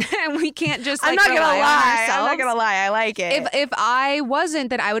not, we can't just I'm like not gonna rely on lie. ourselves. I'm not gonna lie. I like it. If I wasn't,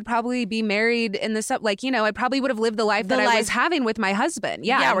 then I would probably be married in the like, you know, I probably would have lived the life that I was having with my husband.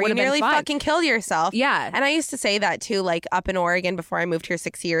 Yeah, where you nearly fucking killed yourself. Yeah. And I used to say that too, like up in Oregon before I moved here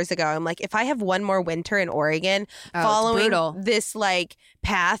 6 years ago. I'm like, if I have one more winter in Oregon following this like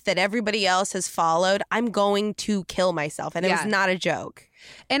path that everybody else has followed, I'm going to kill myself. And it was not a joke.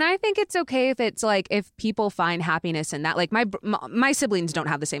 And I think it's okay if it's like, if people find happiness in that. Like my siblings don't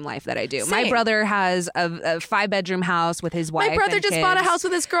have the same life that I do. Same. My brother has a 5-bedroom house with his wife. My brother and just kids. bought a house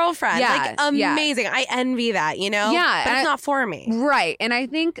with his girlfriend. Yeah, like amazing. I envy that, you know? Yeah. But it's not for me. Right. And I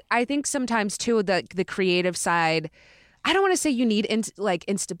think sometimes too, the creative side, I don't want to say you need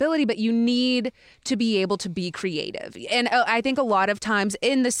instability, but you need to be able to be creative. And I think a lot of times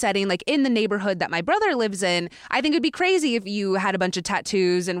in the setting, like in the neighborhood that my brother lives in, I think it'd be crazy if you had a bunch of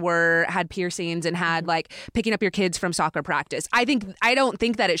tattoos and had piercings and had like picking up your kids from soccer practice. I don't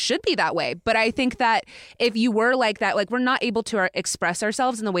think that it should be that way. But I think that if you were like that, like we're not able to express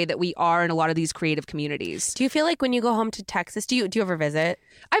ourselves in the way that we are in a lot of these creative communities. Do you feel like when you go home to Texas, do you ever visit?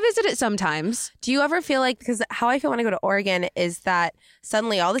 I visit it sometimes. Do you ever feel like, because how I feel when I go to Oregon is that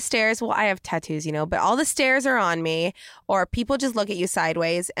suddenly all the stares, well, I have tattoos, you know, but all the stares are on me, or people just look at you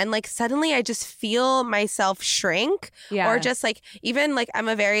sideways, and like suddenly I just feel myself shrink, or just like, even like I'm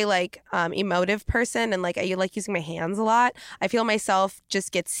a very like emotive person, and like I like using my hands a lot. I feel myself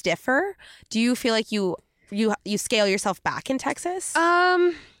just get stiffer. Do you feel like you scale yourself back in Texas?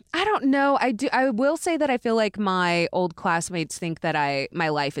 I don't know. I will say that I feel like my old classmates think that my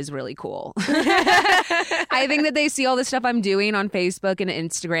life is really cool. I think that they see all the stuff I'm doing on Facebook and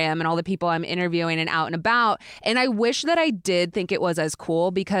Instagram and all the people I'm interviewing and out and about. And I wish that I did think it was as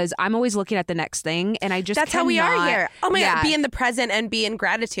cool, because I'm always looking at the next thing, and I just That's how we are here. Oh my God, be in the present and be in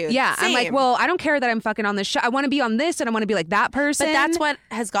gratitude. Yeah. Same. I'm like, well, I don't care that I'm fucking on this show. I want to be on this, and I want to be like that person. But that's what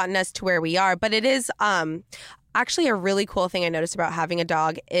has gotten us to where we are. But it is actually a really cool thing I noticed about having a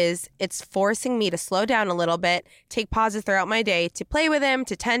dog is it's forcing me to slow down a little bit, take pauses throughout my day to play with him,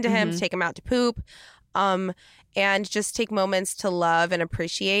 to tend to him, to take him out to poop, and just take moments to love and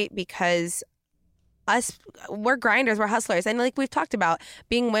appreciate, because we're grinders, we're hustlers. And like we've talked about,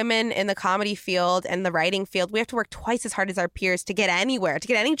 being women in the comedy field and the writing field, we have to work twice as hard as our peers to get anywhere, to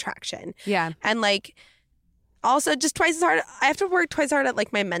get any traction. Yeah. And like, also, just twice as hard. I have to work twice as hard at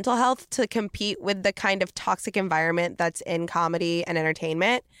like my mental health to compete with the kind of toxic environment that's in comedy and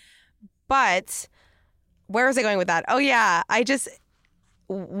entertainment. But where was I going with that? Oh yeah,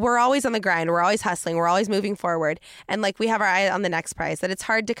 we're always on the grind. We're always hustling. We're always moving forward. And like we have our eye on the next prize, that it's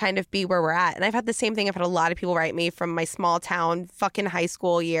hard to kind of be where we're at. And I've had the same thing. I've had a lot of people write me from my small town fucking high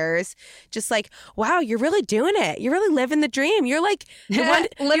school years. Just like, wow, you're really doing it. You're really living the dream. You're like the one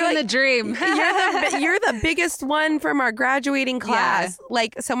living the dream. You're the biggest one from our graduating class. Yeah.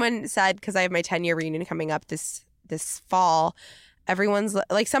 Like someone said, because I have my 10-year reunion coming up this fall. Everyone's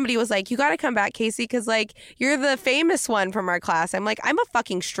like, somebody was like, you got to come back, Casey, because like you're the famous one from our class. I'm like, I'm a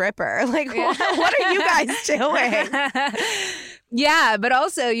fucking stripper. Like, what are you guys doing? Yeah, but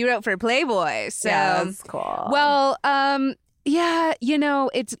also you wrote for Playboy. So yeah, that's cool. Well, yeah, you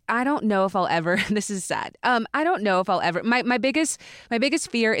know, I don't know if I'll ever, this is sad. I don't know if I'll ever, my biggest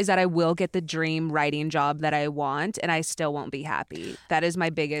fear is that I will get the dream writing job that I want, and I still won't be happy. That is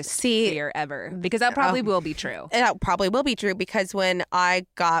my biggest fear ever, because that probably will be true. That probably will be true, because when I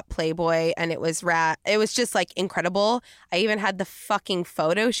got Playboy and it was just like incredible. I even had the fucking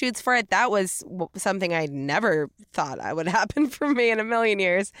photo shoots for it. That was something I never thought would happen for me in a million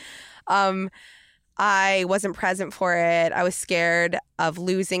years. I wasn't present for it. I was scared of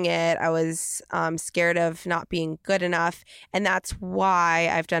losing it. I was scared of not being good enough. And that's why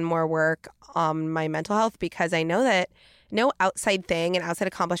I've done more work on my mental health, because I know that no outside thing and outside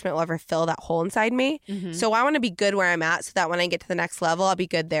accomplishment will ever fill that hole inside me. Mm-hmm. So I want to be good where I'm at, so that when I get to the next level, I'll be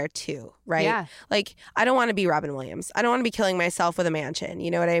good there too, right? Yeah. Like, I don't want to be Robin Williams. I don't want to be killing myself with a mansion.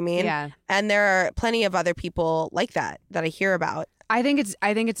 You know what I mean? Yeah. And there are plenty of other people like that I hear about. I think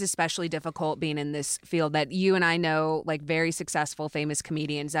it's especially difficult being in this field, that you and I know like very successful, famous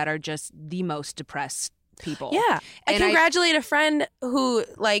comedians that are just the most depressed people. Yeah. I congratulate a friend who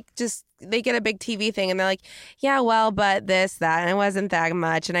like just they get a big TV thing and they're like, yeah, well, but this, that, and it wasn't that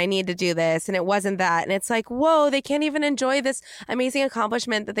much, and I need to do this, and it wasn't that. And it's like, whoa, they can't even enjoy this amazing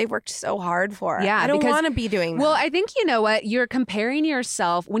accomplishment that they've worked so hard for. Yeah, I don't want to be doing that. Well, I think, you know what? You're comparing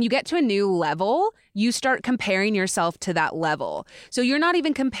yourself. When you get to a new level, you start comparing yourself to that level. So you're not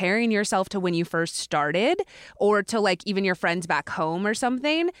even comparing yourself to when you first started or to like even your friends back home or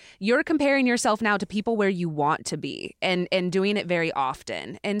something. You're comparing yourself now to people where you want to be and doing it very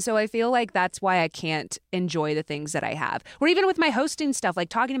often. And so I feel like that's why I can't enjoy the things that I have. Or even with my hosting stuff, like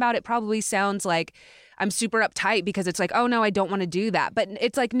talking about it probably sounds like I'm super uptight because it's like, oh no, I don't want to do that. But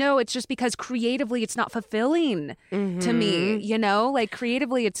it's like, no, it's just because creatively it's not fulfilling to me, you know? Like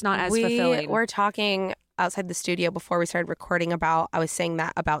creatively it's not as fulfilling. We're talking outside the studio before we started recording about, I was saying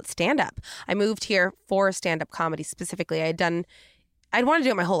that about stand-up. I moved here for stand-up comedy specifically. I'd wanted to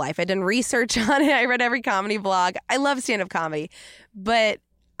do it my whole life. I'd done research on it. I read every comedy blog. I love stand-up comedy. But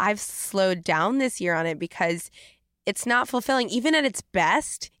I've slowed down this year on it because it's not fulfilling. Even at its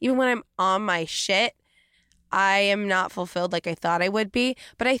best, even when I'm on my shit, I am not fulfilled like I thought I would be.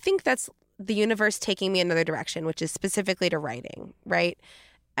 But I think that's the universe taking me another direction, which is specifically to writing, right?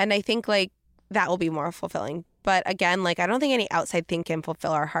 And I think like that will be more fulfilling. But again, like I don't think any outside thing can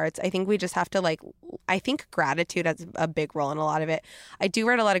fulfill our hearts. I think we just have to like, I think gratitude has a big role in a lot of it. I do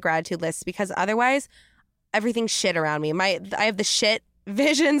write a lot of gratitude lists because otherwise everything's shit around me. I have the shit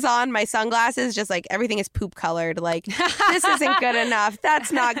visions on my sunglasses, just like everything is poop colored. Like this isn't good enough.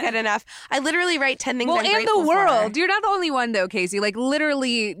 That's not good enough. I literally write 10 things I'm grateful and the world. for. You're not the only one though, Casey. Like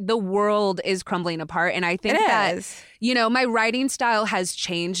literally the world is crumbling apart. And I think that, you know, my writing style has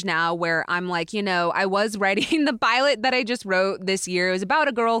changed now where I'm like, you know, I was writing the pilot that I just wrote this year. It was about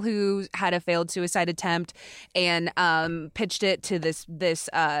a girl who had a failed suicide attempt and pitched it to this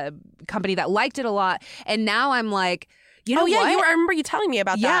company that liked it a lot. And now I'm like, you know what? I remember you telling me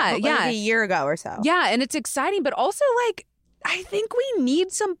about that like a year ago or so. Yeah, and it's exciting, but also like I think we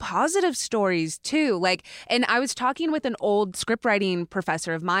need some positive stories too. Like, and I was talking with an old script writing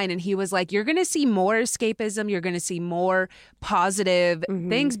professor of mine, and he was like, "You're going to see more escapism. You're going to see more positive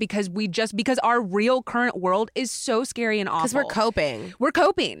things because our real current world is so scary and awful. Because we're coping. We're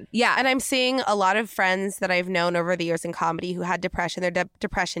coping. Yeah, and I'm seeing a lot of friends that I've known over the years in comedy who had depression. Their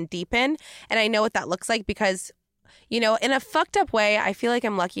depression deepened, and I know what that looks like because, you know, in a fucked up way, I feel like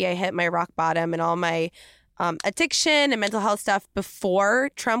I'm lucky I hit my rock bottom and all my addiction and mental health stuff before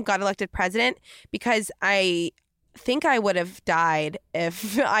Trump got elected president, because I think I would have died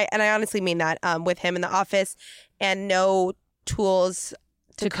if I honestly mean that, with him in the office and no tools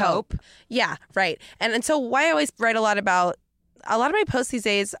to cope. Yeah, right. And so why I always write a lot of my posts these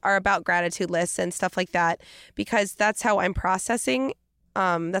days are about gratitude lists and stuff like that, because that's how I'm processing.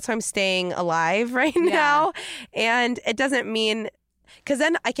 That's why I'm staying alive right now. And it doesn't mean, because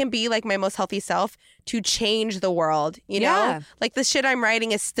then I can be like my most healthy self to change the world, you know? Like the shit I'm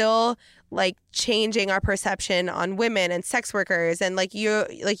writing is still like changing our perception on women and sex workers, and like you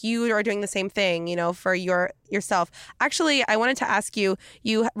are doing the same thing, you know, for yourself. Actually, I wanted to ask you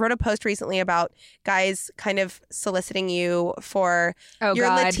wrote a post recently about guys kind of soliciting you for your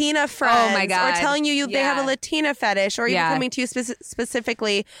Latina friends, or telling you they have a Latina fetish, or even coming to you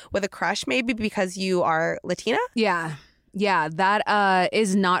specifically with a crush maybe because you are Latina. Yeah, that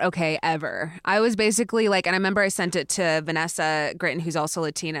is not okay ever. I was basically like, and I remember I sent it to Vanessa Gritton, who's also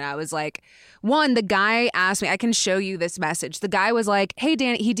Latina, and I was like, one, the guy asked me, I can show you this message. The guy was like, hey,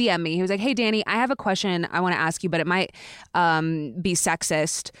 Dani, he DM'd me. He was like, hey, Dani, I have a question I want to ask you, but it might be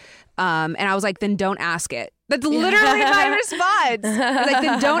sexist. And I was like, then don't ask it. That's literally my response. Like,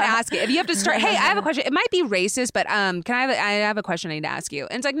 then don't ask it. If you have to start, hey, I have a question. It might be racist, but I have a question I need to ask you.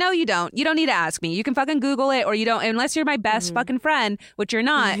 And it's like, no, you don't. You don't need to ask me. You can fucking Google it, or you don't, unless you're my best fucking friend, which you're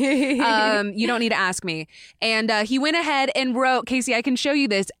not. You don't need to ask me. And he went ahead and wrote, Casey, I can show you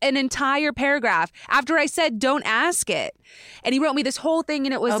this, an entire paragraph after I said, don't ask it. And he wrote me this whole thing,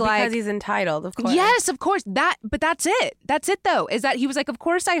 and it was like, because he's entitled, of course. Yes, of course. But that's it. That's it, though, is that he was like, of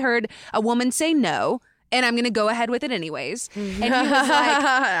course I heard a woman say no, and I'm going to go ahead with it anyways. And he was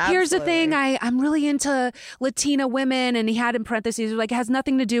like, here's the thing. I'm really into Latina women. And he had in parentheses, like, it has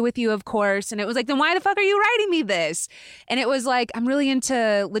nothing to do with you, of course. And it was like, then why the fuck are you writing me this? And it was like, I'm really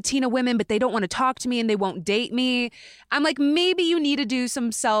into Latina women, but they don't want to talk to me and they won't date me. I'm like, maybe you need to do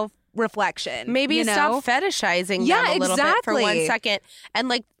some self-reflection. Maybe stop fetishizing them a little bit for 1 second. And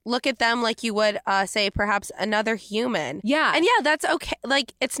like, look at them like you would, say, perhaps another human. Yeah. And yeah, that's okay.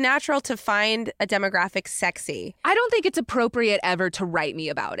 Like, it's natural to find a demographic sexy. I don't think it's appropriate ever to write me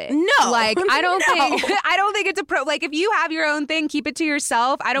about it. No. Like, I don't think it's like, if you have your own thing, keep it to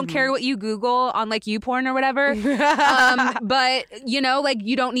yourself. I don't care what you Google on like YouPorn or whatever. But, you know, like,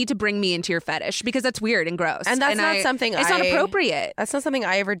 you don't need to bring me into your fetish because that's weird and gross. And that's not something it's not appropriate. That's not something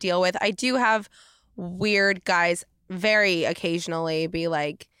I ever deal with. I do have weird guys very occasionally be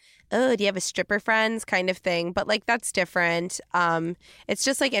like, oh, do you have a stripper friends kind of thing? But like, that's different. It's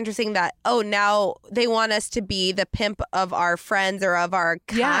just like interesting that, oh, now they want us to be the pimp of our friends or of our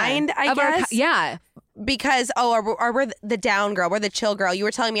kind, I guess. Yeah. Because, or we're the down girl, we're the chill girl. You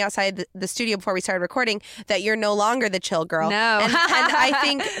were telling me outside the studio before we started recording that you're no longer the chill girl. No. And I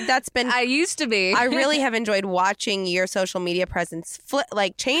think that's been... I used to be. I really have enjoyed watching your social media presence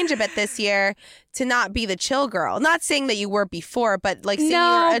change a bit this year to not be the chill girl. Not saying that you were before, but like seeing you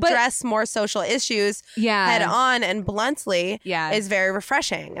address more social issues head on and bluntly is very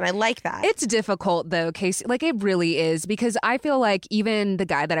refreshing. And I like that. It's difficult though, Casey. Like, it really is, because I feel like even the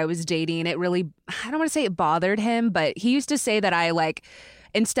guy that I was dating, it really, I don't want to say it bothered him, but he used to say that I like,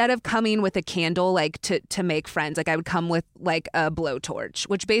 instead of coming with a candle, like to make friends, like I would come with like a blowtorch,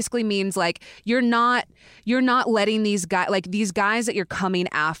 which basically means like you're not letting these guys that you're coming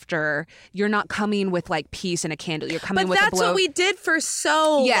after, you're not coming with like peace and a candle. You're coming with a blow. But that's what we did for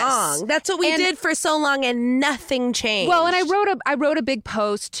so long. That's what we did for so long, and nothing changed. Well, and I wrote a big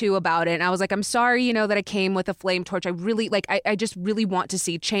post too about it, and I was like, I'm sorry, you know, that I came with a flame torch. I really I just really want to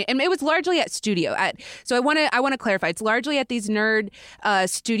see change, and it was largely at studio. So I want to clarify, it's largely at these nerd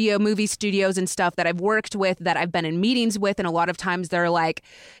movie studios and stuff that I've worked with, that I've been in meetings with, and a lot of times they're like,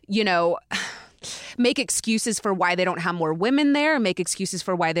 you know, make excuses for why they don't have more women there, make excuses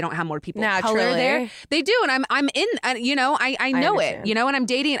for why they don't have more people of color there. They do, and I'm in, you know, I know it, you know, and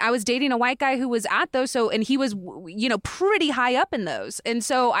I was dating a white guy who was at those, and he was, you know, pretty high up in those, and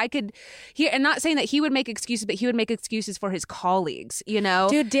so I could hear, and not saying that he would make excuses, but he would make excuses for his colleagues, you know.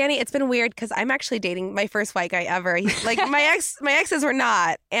 Dude, Dani, it's been weird because I'm actually dating my first white guy ever. Like my exes were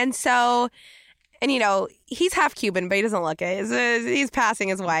not, and so. And, you know, he's half Cuban, but he doesn't look it. He's passing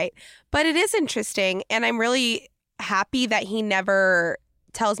as white. But it is interesting. And I'm really happy that he never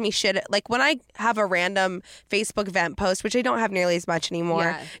tells me shit. Like when I have a random Facebook vent post, which I don't have nearly as much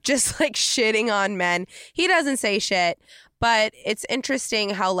anymore, just like shitting on men, he doesn't say shit. But it's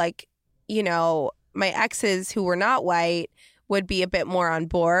interesting how, like, you know, my exes who were not white would be a bit more on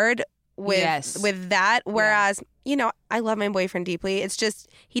board with that. Whereas, you know, I love my boyfriend deeply. It's just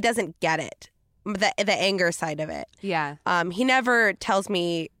he doesn't get it. The anger side of it. Yeah. He never tells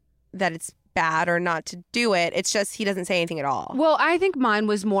me that it's bad or not to do it. It's just he doesn't say anything at all. Well, I think mine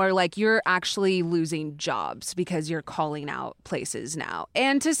was more like, you're actually losing jobs because you're calling out places now.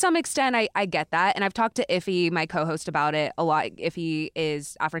 And to some extent, I get that. And I've talked to Iffy, my co-host, about it a lot. Iffy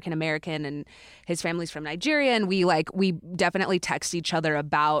is African American and his family's from Nigeria. And we definitely text each other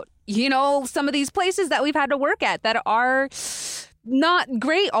about, you know, some of these places that we've had to work at that are not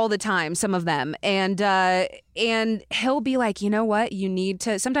great all the time, some of them. And he'll be like, you know what, you need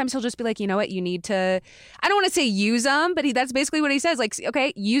to, sometimes he'll just be like, you know what, you need to, I don't want to say use them, but that's basically what he says. Like,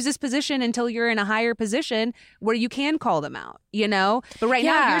 okay, use this position until you're in a higher position where you can call them out, you know? But right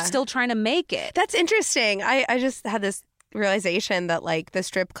now you're still trying to make it. That's interesting. I just had this realization that like the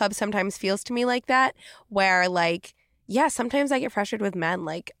strip club sometimes feels to me like that, where like, yeah, sometimes I get frustrated with men.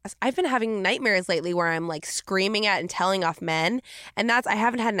 Like, I've been having nightmares lately where I'm like screaming at and telling off men. And I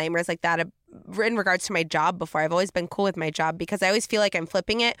haven't had nightmares like that in regards to my job before. I've always been cool with my job because I always feel like I'm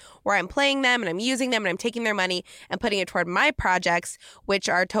flipping it, where I'm playing them and I'm using them and I'm taking their money and putting it toward my projects, which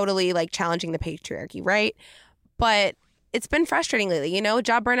are totally like challenging the patriarchy, right? But it's been frustrating lately. You know,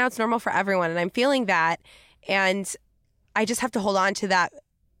 job burnout's normal for everyone. And I'm feeling that. And I just have to hold on to that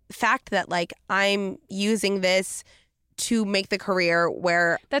fact that like I'm using this to make the career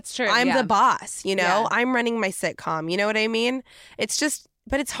where that's true. I'm the boss, you know, I'm running my sitcom. You know what I mean? It's just,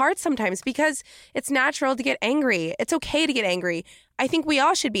 but it's hard sometimes because it's natural to get angry. It's okay to get angry. I think we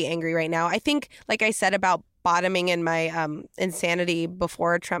all should be angry right now. I think, like I said about bottoming in my insanity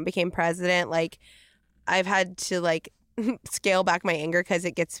before Trump became president, like I've had to like scale back my anger because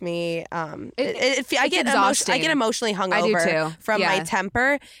it gets me I get emotionally hungover from my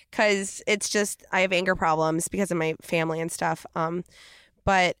temper because it's just I have anger problems because of my family and stuff,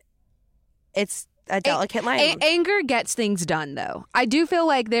 but a delicate line. Anger gets things done, though. I do feel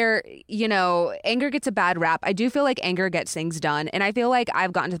like anger gets a bad rap. I do feel like anger gets things done. And I feel like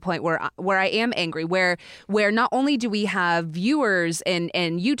I've gotten to the point where I am angry, where not only do we have viewers and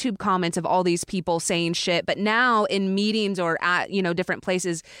YouTube comments of all these people saying shit, but now in meetings or at, different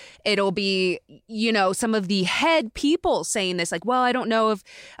places, it'll be, some of the head people saying this, like, well, I don't know if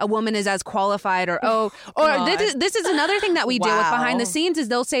a woman is as qualified or this is another thing that we deal with behind the scenes is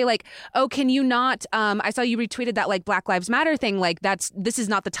they'll say like, oh, can you not, I saw you retweeted that like Black Lives Matter thing. Like this is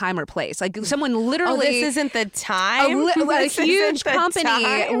not the time or place. Like someone literally. Oh, this isn't the time? A huge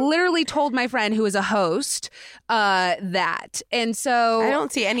company literally told my friend who is a host that. And so. I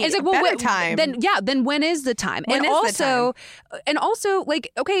don't see any time. Then when is the time? And also,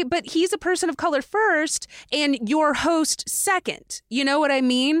 like, okay, but he's a person of color first and your host second. You know what I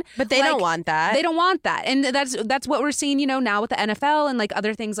mean? But they don't want that. They don't want that. And that's what we're seeing, now with the NFL and like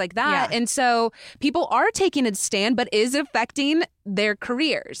other things like that. Yeah. And so people are taking a stand, but is affecting their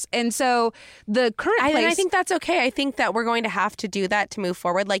careers. And so the current place... And I think that's okay. I think that we're going to have to do that to move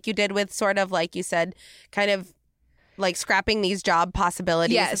forward, like you did with sort of, like you said, kind of like scrapping these job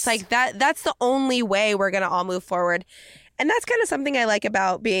possibilities. Yes. It's like that's the only way we're going to all move forward. And that's kind of something I like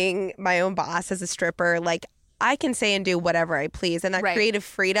about being my own boss as a stripper. Like, I can say and do whatever I please. And that creative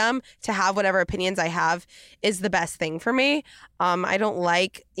freedom to have whatever opinions I have is the best thing for me. I don't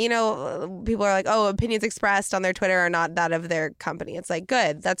like, people are like, oh, opinions expressed on their Twitter are not that of their company. It's like,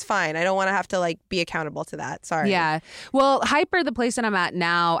 good, that's fine. I don't want to have to like be accountable to that. Sorry. Yeah. Well, Hyper, the place that I'm at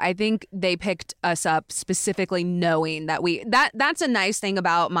now, I think they picked us up specifically knowing that that's a nice thing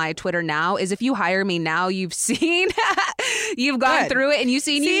about my Twitter now is if you hire me now, you've seen, you've gone through it and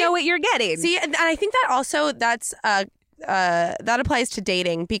you know what you're getting. See, and I think that also that applies to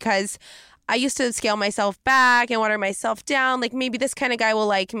dating because I used to scale myself back and water myself down. Like, maybe this kind of guy will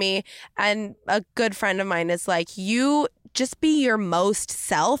like me. And a good friend of mine is like, you just be your most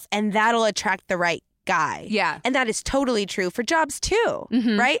self and that'll attract the right guy. Yeah. And that is totally true for jobs too,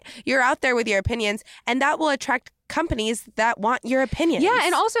 right? You're out there with your opinions and that will attract companies that want your opinions. Yeah,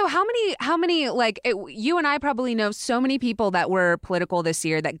 and also how many you and I probably know so many people that were political this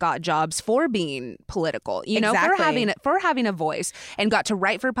year that got jobs for being political, exactly. for having a voice and got to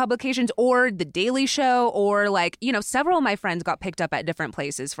write for publications or The Daily Show or several of my friends got picked up at different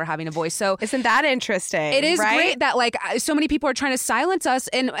places for having a voice. So isn't that interesting? It is great that so many people are trying to silence us.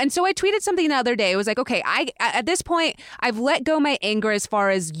 And so I tweeted something the other day. It was like, okay, at this point I've let go my anger as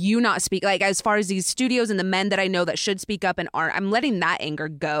far as you not speak, like as far as these studios and the men that I know that should speak up and aren't. I'm letting that anger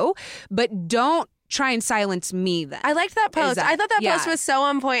go, but don't try and silence me then. I liked that post. I thought that post was so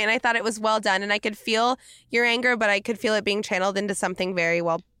on point and I thought it was well done and I could feel your anger, but I could feel it being channeled into something very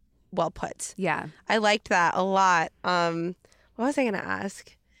well put. Yeah. I liked that a lot. What was I going to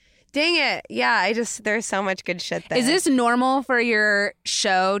ask? Dang it. Yeah, there's so much good shit there. Is this normal for your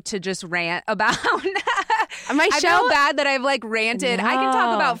show to just rant about? My show? I feel bad that I've ranted. No. I can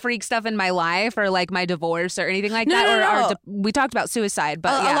talk about freak stuff in my life or my divorce or anything like that. No. We talked about suicide,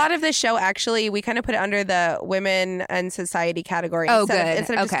 but a lot of this show actually, we kind of put it under the women and society category. Oh,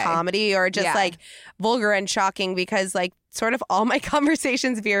 instead of just comedy or just vulgar and shocking because sort of all my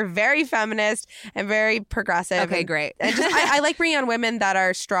conversations veer very feminist and very progressive. Okay, great. And just, I like bringing on women that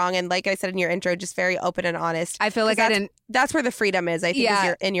are strong and, like I said in your intro, just very open and honest. I feel like that's where the freedom is, I think,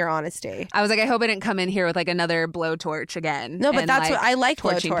 is in your honesty. I was like, I hope I didn't come in here with another blowtorch again. No, but that's what I like.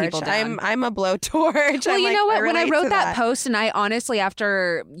 Blowtorch. I'm a blowtorch. Well, you know what? When I wrote that post, and I honestly,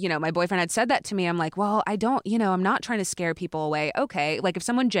 after my boyfriend had said that to me, I'm like, well, I don't. I'm not trying to scare people away. Okay, if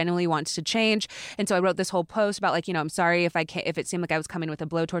someone genuinely wants to change, and so I wrote this whole post about I'm sorry if it seemed like I was coming with a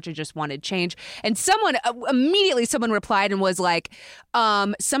blowtorch. I just wanted change, and someone replied and was like,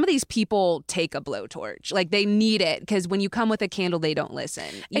 some of these people take a blowtorch, they need it because when you come with a candle, they don't listen.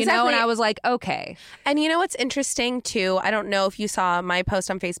 You know, and I was like, okay. And you know what's interesting too? I don't know if you saw my post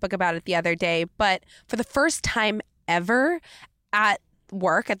on Facebook about it the other day, but for the first time ever at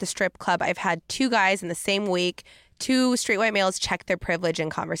work at the strip club, I've had two guys in the same week. Two straight white males check their privilege in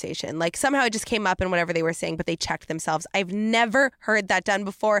conversation. Somehow it just came up in whatever they were saying, but they checked themselves. I've never heard that done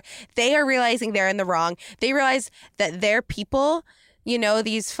before. They are realizing they're in the wrong. They realize that their people,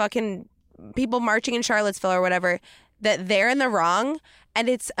 these fucking people marching in Charlottesville or whatever, that they're in the wrong. And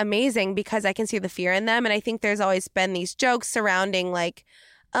it's amazing because I can see the fear in them. And I think there's always been these jokes surrounding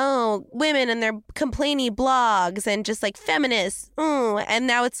oh, women and their complainy blogs and just feminists. And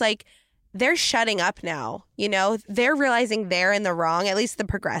now it's they're shutting up now, they're realizing they're in the wrong, at least the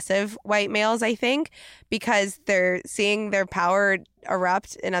progressive white males, I think, because they're seeing their power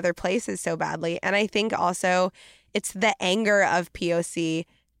erupt in other places so badly. And I think also it's the anger of POC,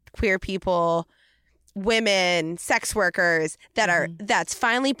 queer people, women, sex workers that's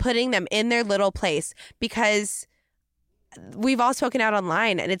finally putting them in their little place, because we've all spoken out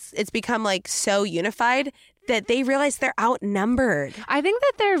online and it's become like so unified that they realize they're outnumbered. I think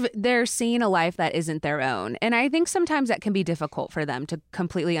that they're seeing a life that isn't their own. And I think sometimes that can be difficult for them to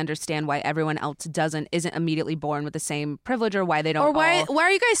completely understand why everyone else isn't immediately born with the same privilege, or why they don't. Or why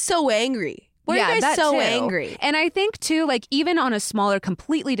are you guys so angry? Why are you guys so angry? And I think too, like even on a smaller,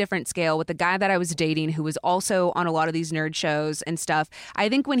 completely different scale with the guy that I was dating who was also on a lot of these nerd shows and stuff, I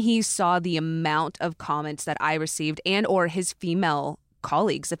think when he saw the amount of comments that I received and or his female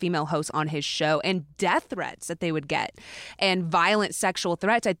colleagues, the female hosts on his show, and death threats that they would get and violent sexual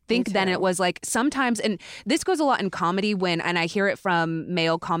threats, I think then it was like sometimes, and this goes a lot in comedy and I hear it from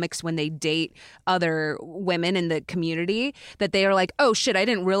male comics when they date other women in the community, that they are like, oh shit, I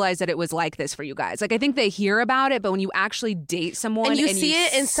didn't realize that it was like this for you guys. Like I think they hear about it, but when you actually date someone and you see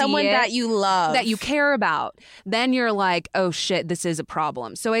it in someone that you love, that you care about, then you're like, oh shit, this is a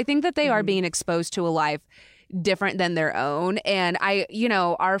problem. So I think that they are being exposed to a life different than their own. And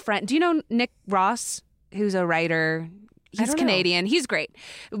our friend, do you know Nick Ross, who's a writer? He's Canadian. He's great,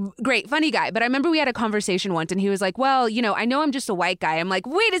 funny guy. But I remember we had a conversation once and he was like, well, I know I'm just a white guy. I'm like,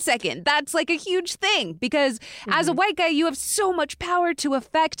 wait a second. That's like a huge thing, because as a white guy, you have so much power to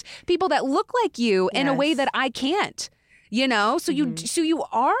affect people that look like you in a way that I can't. So you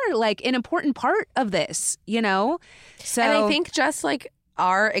are like an important part of this, So, and I think just like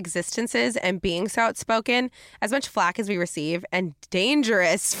our existences and being so outspoken, as much flack as we receive, and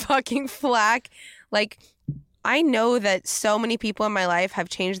dangerous fucking flack, like I know that so many people in my life have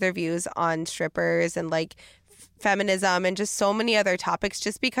changed their views on strippers and like feminism and just so many other topics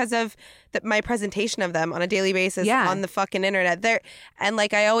just because of my presentation of them on a daily basis on the fucking internet. And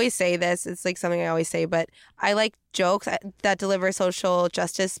like I always say this, it's like something I always say, but I like jokes that deliver social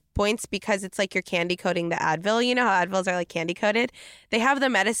justice points because it's like you're candy coating the Advil. You know how Advils are like candy coated? They have the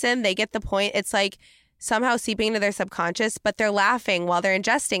medicine, they get the point. It's like somehow seeping into their subconscious, but they're laughing while they're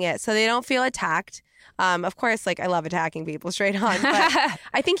ingesting it so they don't feel attacked. Of course, like I love attacking people straight on, but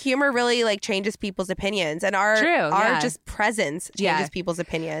I think humor really like changes people's opinions, and our just presence changes people's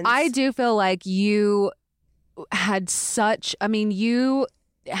opinions. I do feel like you had you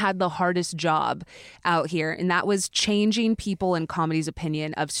had the hardest job out here, and that was changing people in comedy's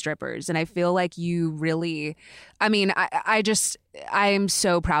opinion of strippers. And I feel like you really, I am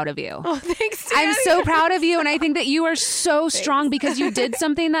so proud of you. Oh, thanks, Dani. I'm so proud of you. And I think that you are so strong because you did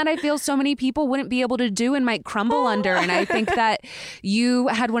something that I feel so many people wouldn't be able to do and might crumble under. And I think that you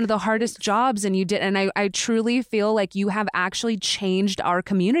had one of the hardest jobs, and you did. And I truly feel like you have actually changed our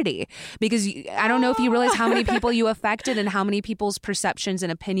community, because I don't know if you realize how many people you affected and how many people's perceptions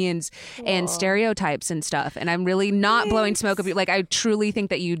and opinions and stereotypes and stuff. And I'm really not blowing smoke up you. Like, I truly think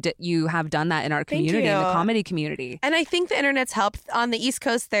that you have done that in our community, in the comedy community. And I think the internet's helped. On the East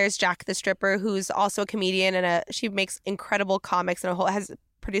Coast, there's Jack the Stripper, who's also a comedian, and she makes incredible comics and has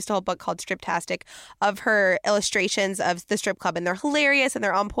produced a whole book called Striptastic of her illustrations of the strip club, and they're hilarious and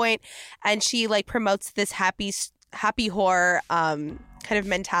they're on point. And she like promotes this happy horror kind of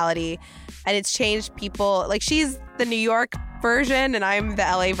mentality, and it's changed people. Like, she's the New York version and I'm the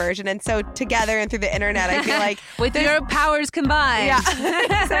LA version, and so together and through the internet, I feel like with your powers combined.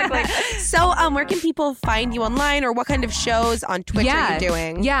 Yeah. Exactly. So where can people find you online, or what kind of shows on Twitch are you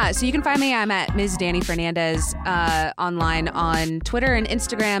doing? Yeah, so you can find me, I'm at Ms. Dani Fernandez online on Twitter and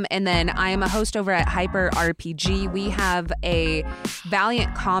Instagram, and then I am a host over at Hyper RPG. We have a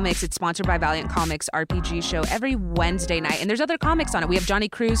Valiant Comics, it's sponsored by Valiant Comics RPG show every Wednesday night, and there's other comics on it. We have Johnny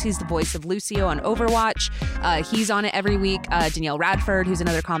Cruz, he's the voice of Lucio on Overwatch. He's on it every week. Danielle Radford, who's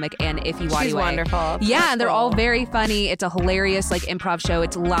another comic, and Ify Wadiway. She's wonderful. Yeah, they're all very funny. It's a hilarious like improv show.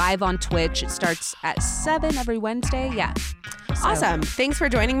 It's live on Twitch. It starts at 7 every Wednesday. Yeah. So. Awesome. Thanks for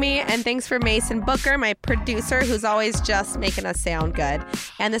joining me, and thanks for Mason Booker, my producer, who's always just making us sound good.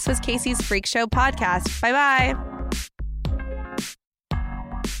 And this was Casey's Freak Show podcast. Bye-bye.